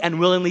thoughtfully and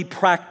willingly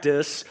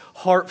practice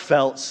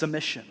heartfelt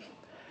submission.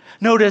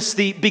 Notice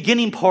the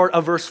beginning part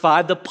of verse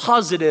 5, the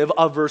positive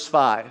of verse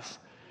 5.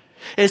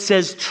 It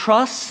says,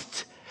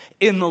 trust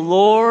in the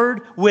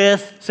Lord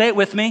with, say it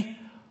with me,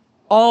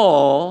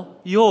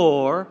 all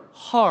your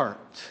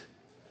heart.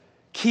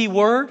 Key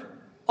word,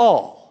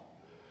 all.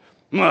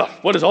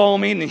 What does all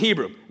mean in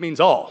Hebrew? It means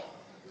all.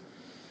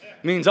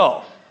 It means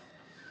all.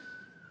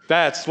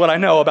 That's what I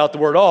know about the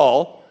word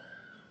all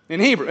in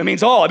Hebrew. It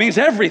means all. It means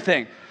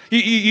everything.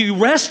 You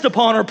rest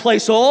upon or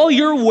place all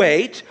your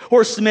weight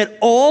or submit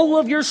all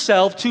of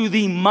yourself to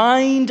the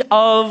mind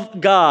of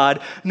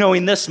God,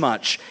 knowing this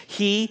much.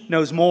 He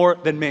knows more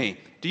than me.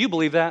 Do you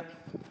believe that?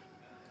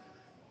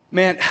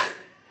 Man,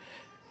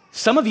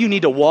 some of you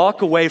need to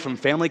walk away from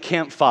Family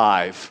Camp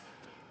 5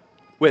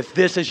 with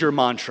this as your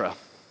mantra.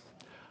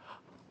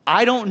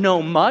 I don't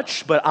know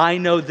much, but I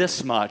know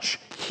this much.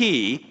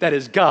 He, that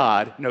is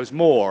God, knows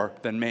more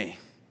than me.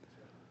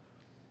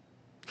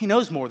 He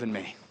knows more than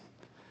me.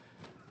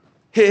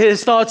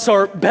 His thoughts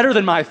are better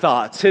than my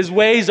thoughts. His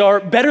ways are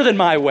better than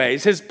my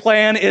ways. His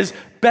plan is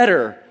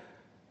better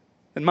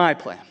than my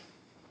plan.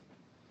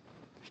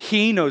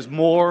 He knows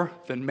more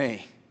than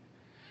me.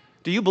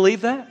 Do you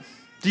believe that?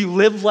 Do you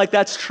live like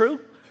that's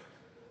true?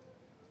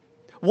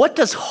 What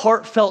does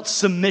heartfelt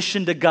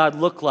submission to God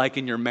look like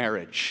in your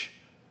marriage?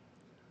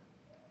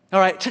 All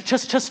right,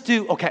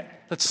 okay,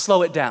 let's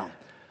slow it down.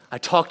 I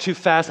talk too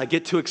fast, I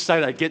get too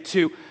excited,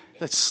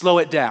 let's slow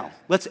it down.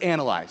 Let's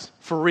analyze,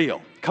 for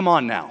real. Come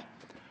on now.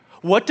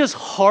 What does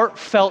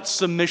heartfelt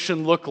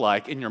submission look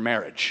like in your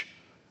marriage?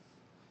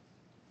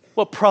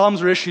 What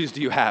problems or issues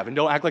do you have? And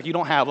don't act like you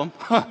don't have them.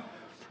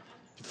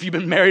 If you've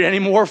been married any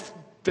more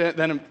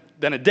than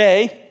a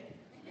day,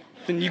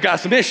 then you got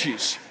some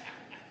issues.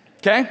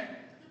 Okay?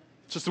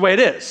 It's just the way it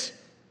is.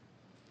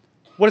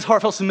 What does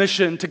heartfelt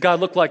submission to God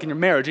look like in your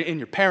marriage, in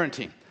your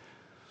parenting,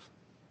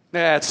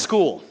 at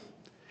school,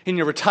 in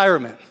your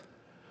retirement,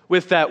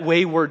 with that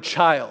wayward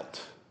child?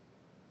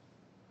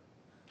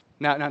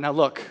 Now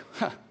look,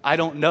 I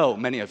don't know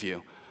many of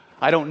you.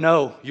 I don't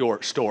know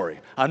your story.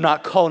 I'm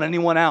not calling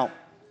anyone out.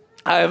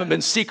 I haven't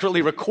been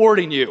secretly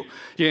recording you,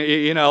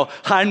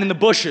 hiding in the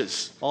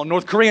bushes, all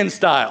North Korean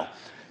style,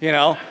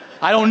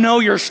 I don't know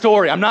your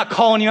story. I'm not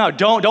calling you out.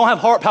 Don't have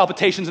heart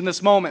palpitations in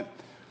this moment.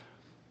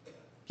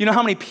 You know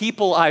how many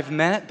people I've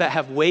met that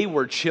have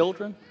wayward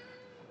children?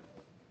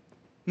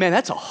 Man,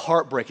 that's a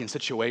heartbreaking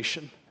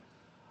situation.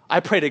 I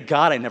pray to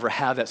God I never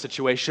have that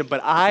situation,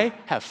 but I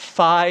have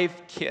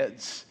 5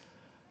 kids.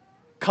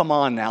 Come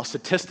on now,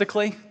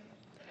 statistically,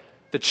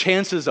 the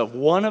chances of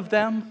one of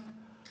them,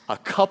 a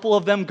couple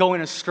of them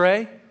going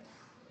astray,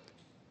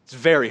 it's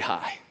very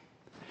high.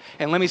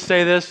 And let me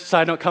say this,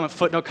 side note, comment,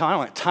 footnote, comment. I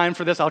don't have time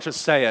for this, I'll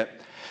just say it.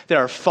 There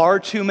are far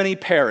too many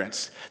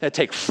parents that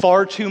take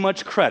far too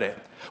much credit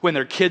when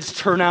their kids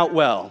turn out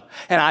well.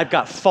 And I've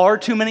got far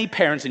too many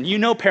parents, and you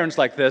know parents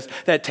like this,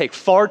 that take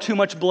far too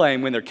much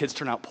blame when their kids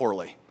turn out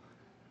poorly.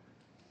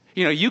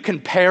 You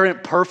can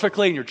parent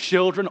perfectly, and your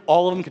children,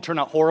 all of them can turn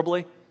out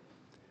horribly.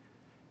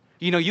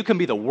 You can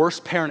be the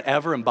worst parent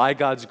ever, and by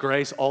God's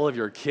grace, all of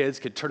your kids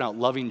could turn out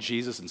loving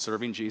Jesus and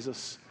serving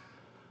Jesus.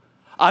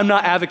 I'm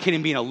not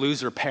advocating being a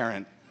loser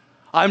parent.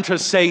 I'm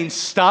just saying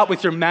stop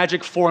with your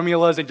magic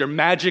formulas and your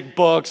magic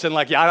books and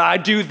I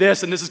do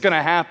this and this is going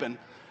to happen.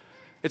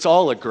 It's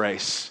all of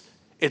grace.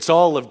 It's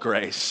all of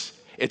grace.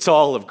 It's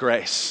all of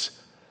grace.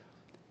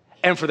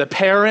 And for the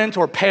parent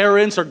or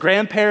parents or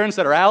grandparents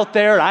that are out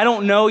there, and I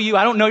don't know you,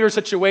 I don't know your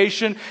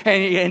situation,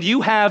 and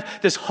you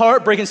have this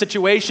heartbreaking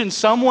situation,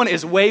 someone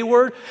is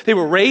wayward, they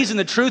were raised in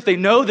the truth, they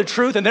know the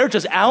truth, and they're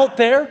just out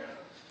there,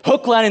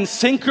 hook, line, and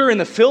sinker in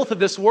the filth of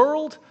this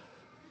world.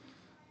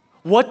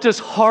 What does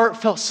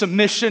heartfelt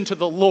submission to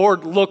the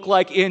Lord look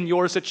like in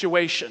your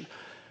situation?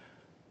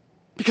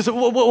 Because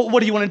what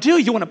do you want to do?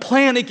 You want to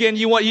plan again,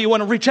 you want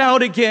to reach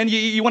out again,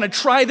 you want to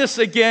try this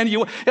again,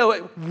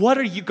 what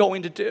are you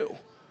going to do?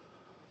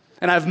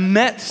 And I've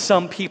met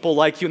some people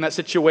like you in that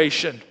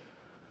situation.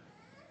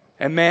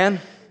 And man,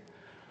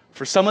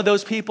 for some of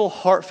those people,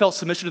 heartfelt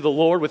submission to the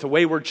Lord with a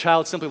wayward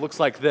child simply looks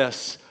like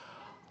this.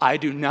 I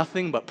do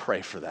nothing but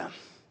pray for them.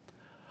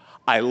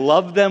 I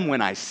love them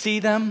when I see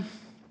them,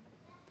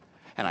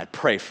 and I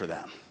pray for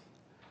them.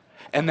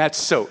 And that's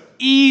so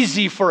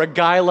easy for a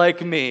guy like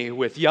me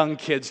with young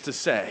kids to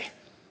say.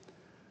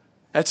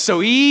 That's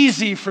so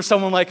easy for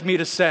someone like me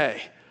to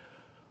say.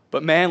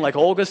 But man, like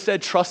Olga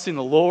said, trusting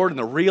the Lord in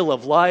the real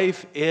of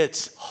life,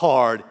 it's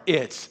hard,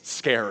 it's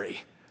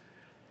scary.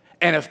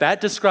 And if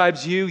that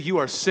describes you, you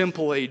are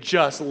simply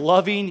just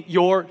loving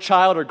your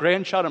child or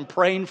grandchild and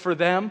praying for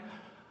them.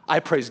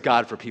 I praise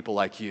God for people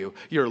like you.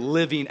 You're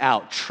living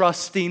out,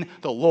 trusting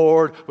the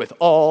Lord with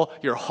all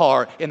your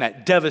heart in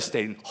that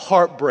devastating,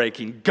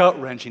 heartbreaking,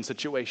 gut-wrenching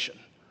situation.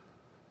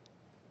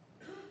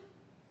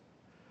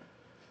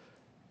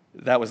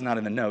 That was not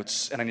in the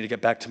notes, and I need to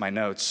get back to my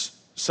notes.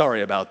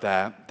 Sorry about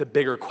that. The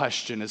bigger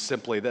question is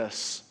simply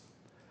this.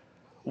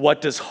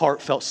 What does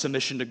heartfelt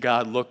submission to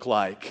God look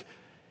like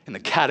in the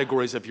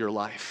categories of your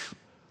life?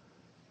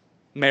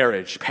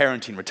 Marriage,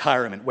 parenting,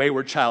 retirement,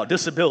 wayward child,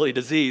 disability,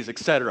 disease,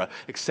 etc.,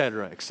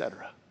 etc.,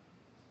 etc.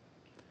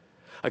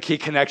 A key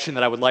connection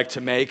that I would like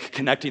to make,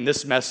 connecting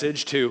this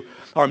message to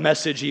our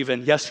message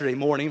even yesterday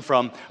morning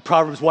from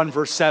Proverbs 1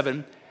 verse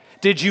 7.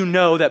 Did you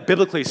know that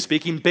biblically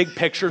speaking, big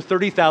picture,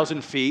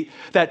 30,000 feet,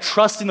 that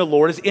trusting the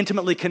Lord is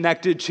intimately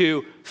connected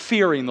to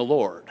fearing the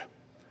Lord?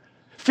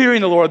 Fearing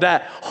the Lord,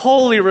 that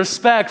holy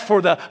respect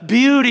for the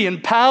beauty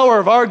and power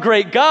of our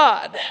great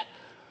God.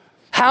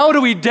 How do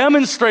we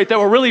demonstrate that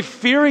we're really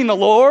fearing the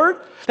Lord?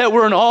 That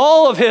we're in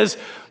all of His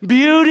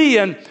beauty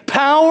and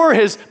power,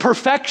 His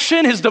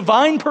perfection, His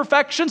divine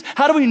perfections?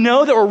 How do we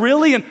know that we're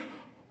really in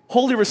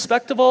holy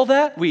respect of all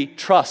that? We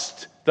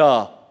trust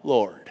the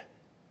Lord.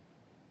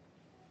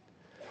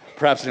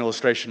 Perhaps an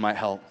illustration might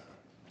help.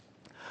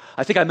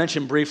 I think I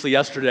mentioned briefly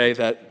yesterday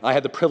that I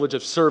had the privilege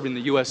of serving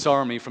the U.S.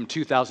 Army from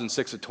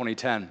 2006 to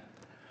 2010.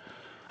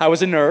 I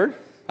was a nerd.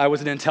 I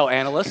was an intel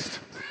analyst.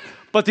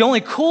 But the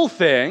only cool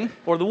thing,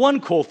 or the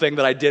one cool thing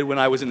that I did when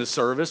I was in the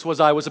service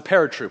was I was a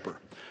paratrooper.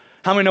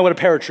 How many know what a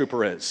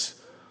paratrooper is?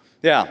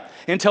 Yeah.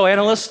 Intel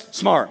analyst,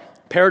 smart.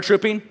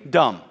 Paratrooping,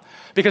 dumb.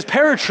 Because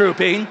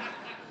paratrooping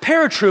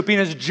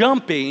is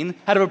jumping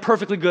out of a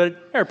perfectly good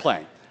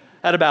airplane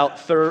at about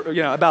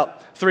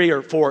 3,000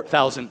 or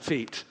 4,000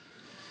 feet.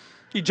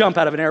 You jump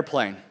out of an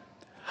airplane.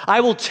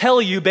 I will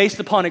tell you, based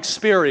upon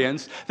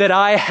experience, that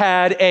I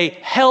had a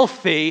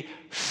healthy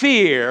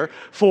fear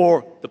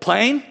for the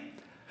plane,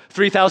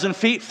 3,000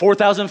 feet,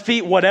 4,000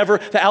 feet, whatever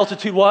the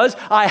altitude was.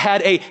 I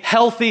had a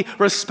healthy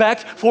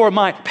respect for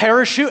my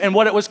parachute and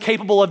what it was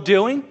capable of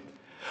doing.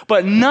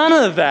 But none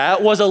of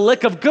that was a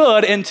lick of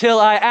good until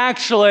I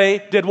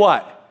actually did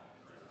what?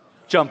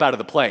 Jump out of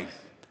the plane.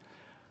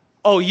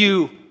 Oh,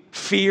 you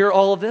fear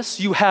all of this?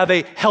 You have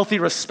a healthy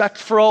respect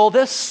for all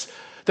this?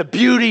 The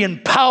beauty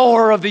and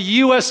power of the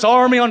U.S.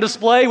 Army on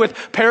display with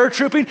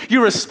paratrooping?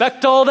 You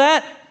respect all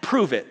that?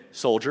 Prove it,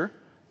 soldier.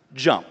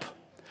 Jump.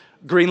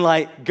 Green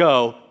light,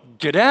 go.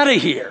 Get out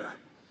of here.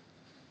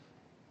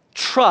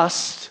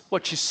 Trust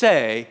what you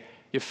say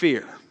you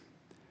fear.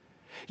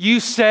 You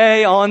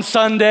say on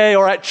Sunday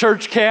or at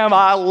church camp,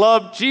 I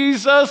love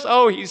Jesus.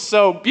 Oh, He's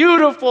so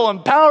beautiful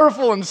and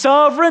powerful and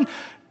sovereign.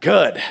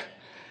 Good.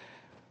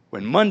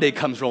 When Monday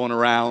comes rolling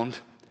around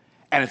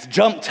and it's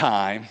jump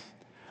time,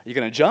 are you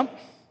going to jump?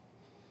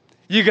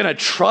 You going to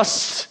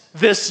trust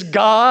this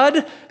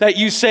God that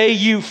you say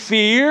you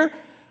fear? Or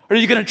are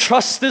you going to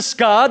trust this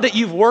God that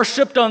you've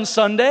worshiped on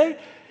Sunday?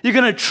 You're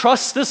going to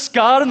trust this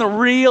God in the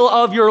real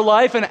of your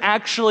life and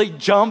actually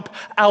jump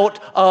out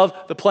of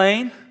the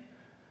plane?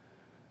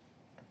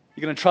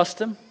 You're going to trust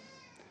Him?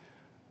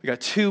 We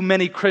got too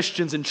many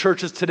Christians in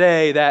churches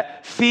today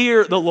that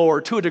fear the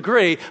Lord to a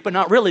degree, but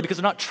not really because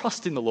they're not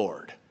trusting the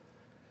Lord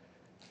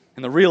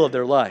in the real of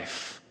their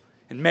life,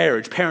 in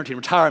marriage, parenting,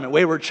 retirement,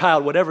 wayward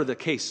child, whatever the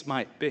case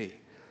might be.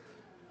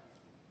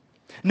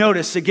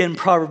 Notice again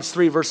Proverbs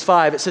 3 verse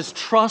 5, it says,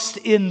 trust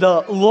in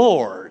the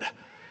Lord.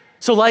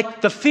 So like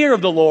the fear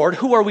of the Lord,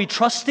 who are we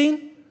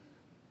trusting?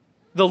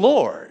 The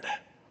Lord,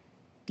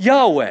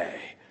 Yahweh,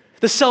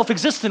 the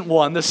self-existent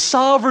one, the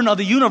sovereign of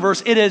the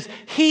universe. It is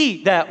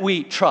He that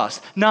we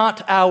trust,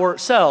 not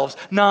ourselves,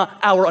 not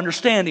our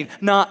understanding,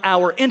 not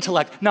our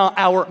intellect, not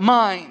our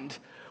mind.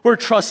 We're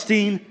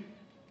trusting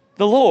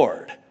the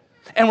Lord.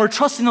 And we're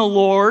trusting the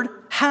Lord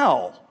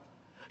how?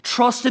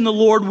 Trust in the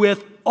Lord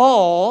with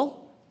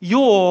all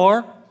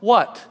your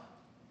what?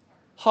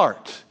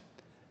 Heart.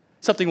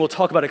 Something we'll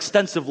talk about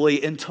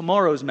extensively in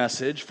tomorrow's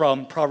message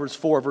from Proverbs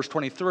 4, verse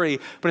 23.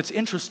 But it's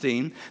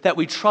interesting that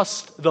we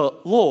trust the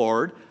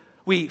Lord,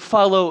 we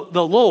follow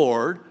the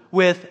Lord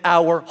with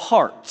our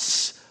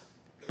hearts,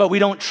 but we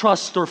don't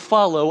trust or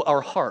follow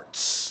our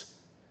hearts.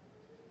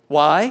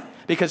 Why?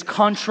 Because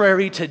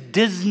contrary to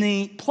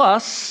Disney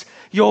Plus,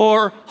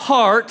 your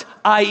heart,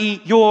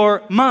 i.e.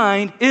 your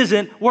mind,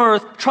 isn't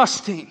worth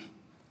trusting.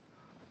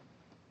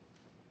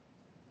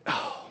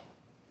 Oh,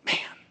 man.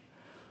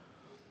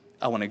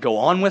 I want to go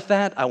on with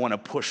that. I want to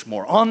push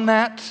more on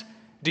that.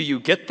 Do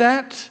you get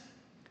that?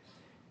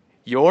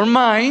 Your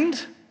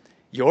mind,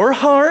 your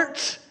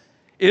heart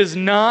is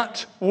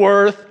not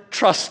worth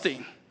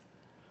trusting.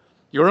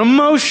 Your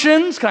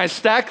emotions, can I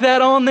stack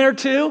that on there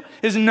too,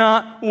 is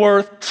not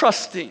worth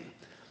trusting.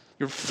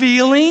 Your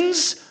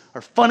feelings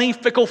are funny,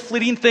 fickle,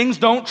 fleeting things.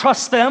 Don't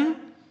trust them.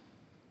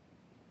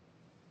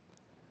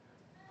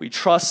 We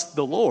trust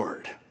the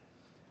Lord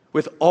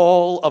with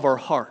all of our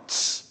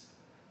hearts.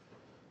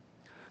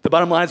 The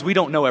bottom line is we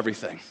don't know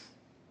everything.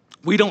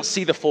 We don't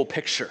see the full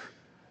picture.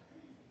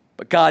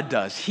 But God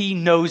does. He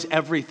knows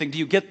everything. Do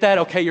you get that?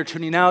 Okay, you're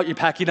tuning out, you're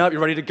packing up,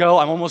 you're ready to go.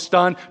 I'm almost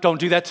done. Don't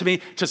do that to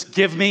me. Just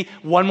give me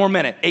one more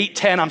minute.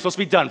 8:10, I'm supposed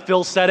to be done.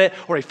 Phil said it,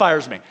 or he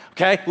fires me.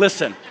 Okay,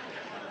 listen.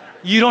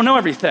 You don't know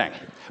everything,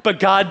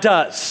 but God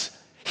does.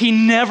 He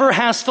never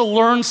has to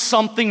learn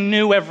something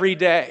new every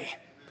day.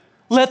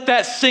 Let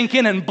that sink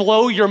in and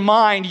blow your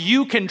mind.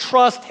 You can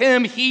trust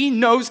Him. He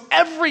knows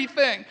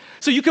everything.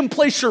 So you can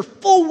place your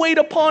full weight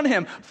upon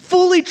Him,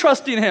 fully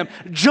trusting Him,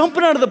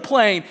 jumping out of the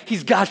plane.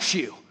 He's got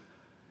you.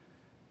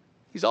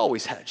 He's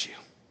always had you.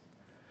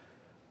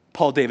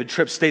 Paul David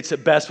Tripp states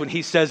it best when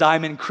he says,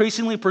 I'm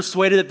increasingly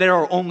persuaded that there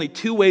are only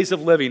two ways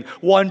of living.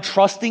 One,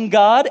 trusting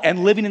God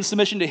and living in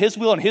submission to His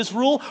will and His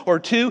rule, or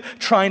two,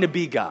 trying to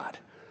be God.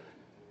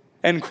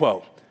 End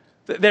quote.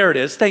 There it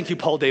is. Thank you,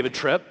 Paul David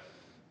Tripp.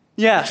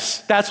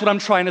 Yes, that's what I'm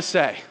trying to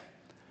say.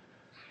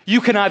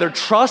 You can either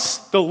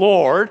trust the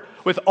Lord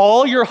with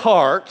all your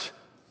heart,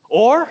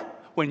 or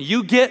when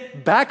you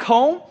get back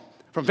home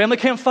from Family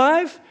Camp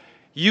 5,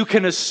 you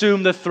can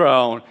assume the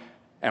throne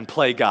and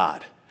play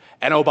God.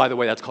 And oh, by the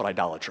way, that's called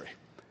idolatry.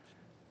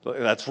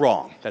 That's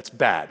wrong. That's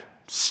bad.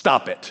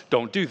 Stop it.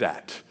 Don't do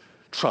that.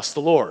 Trust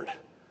the Lord.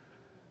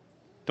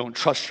 Don't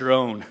trust your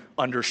own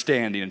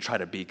understanding and try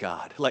to be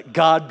God. Let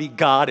God be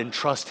God and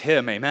trust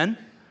Him. Amen?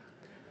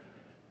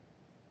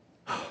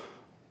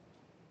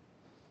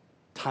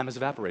 Time has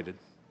evaporated,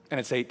 and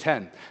it's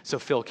 8:10, so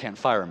Phil can't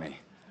fire me.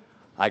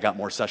 I got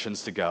more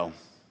sessions to go,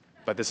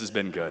 but this has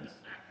been good.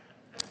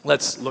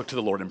 Let's look to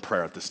the Lord in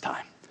prayer at this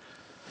time.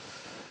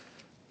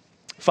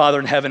 Father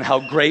in heaven, how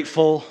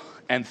grateful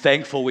and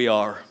thankful we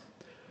are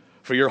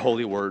for your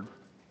holy word.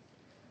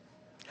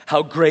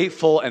 How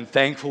grateful and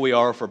thankful we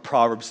are for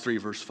Proverbs 3,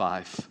 verse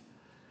 5.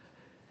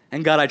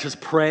 And God, I just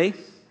pray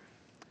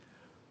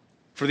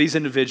for these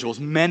individuals.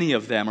 Many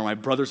of them are my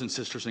brothers and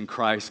sisters in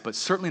Christ, but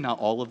certainly not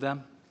all of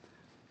them.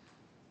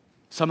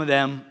 Some of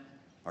them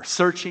are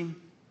searching,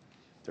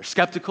 they're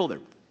skeptical, they're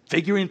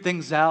figuring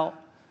things out.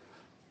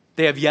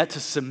 They have yet to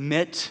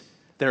submit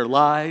their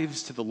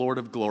lives to the Lord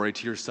of glory,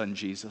 to your Son,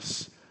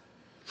 Jesus.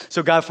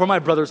 So God, for my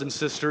brothers and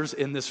sisters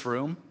in this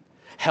room,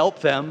 help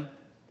them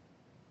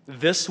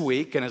this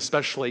week, and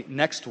especially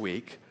next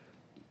week,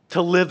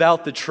 to live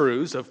out the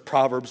truths of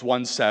Proverbs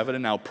 1:7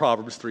 and now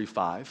Proverbs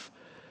 3:5.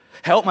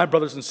 Help my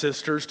brothers and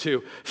sisters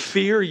to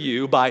fear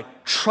you by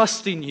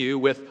trusting you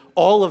with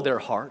all of their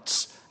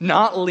hearts,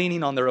 not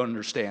leaning on their own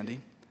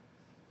understanding.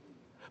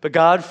 But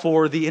God,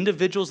 for the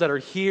individuals that are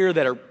here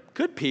that are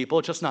good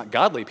people, just not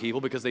godly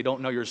people because they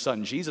don't know your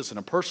Son Jesus in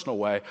a personal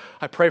way,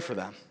 I pray for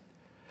them.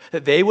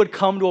 That they would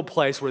come to a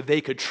place where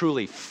they could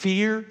truly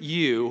fear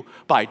you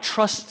by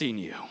trusting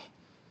you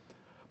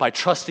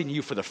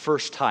for the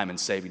first time in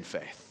saving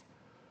faith.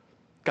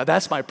 God,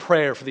 that's my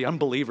prayer for the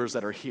unbelievers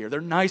that are here.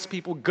 They're nice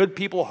people, good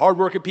people,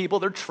 hardworking people.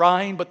 They're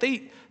trying, but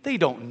they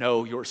don't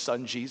know your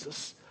Son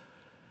Jesus.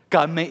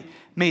 God, may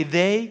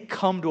they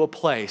come to a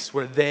place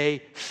where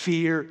they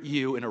fear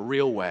you in a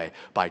real way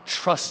by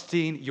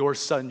trusting your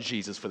Son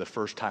Jesus for the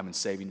first time in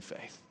saving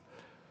faith.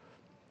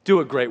 Do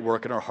a great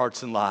work in our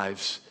hearts and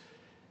lives,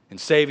 in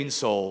saving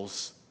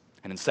souls,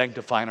 and in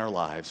sanctifying our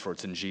lives, for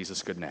it's in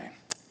Jesus' good name.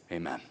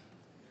 Amen.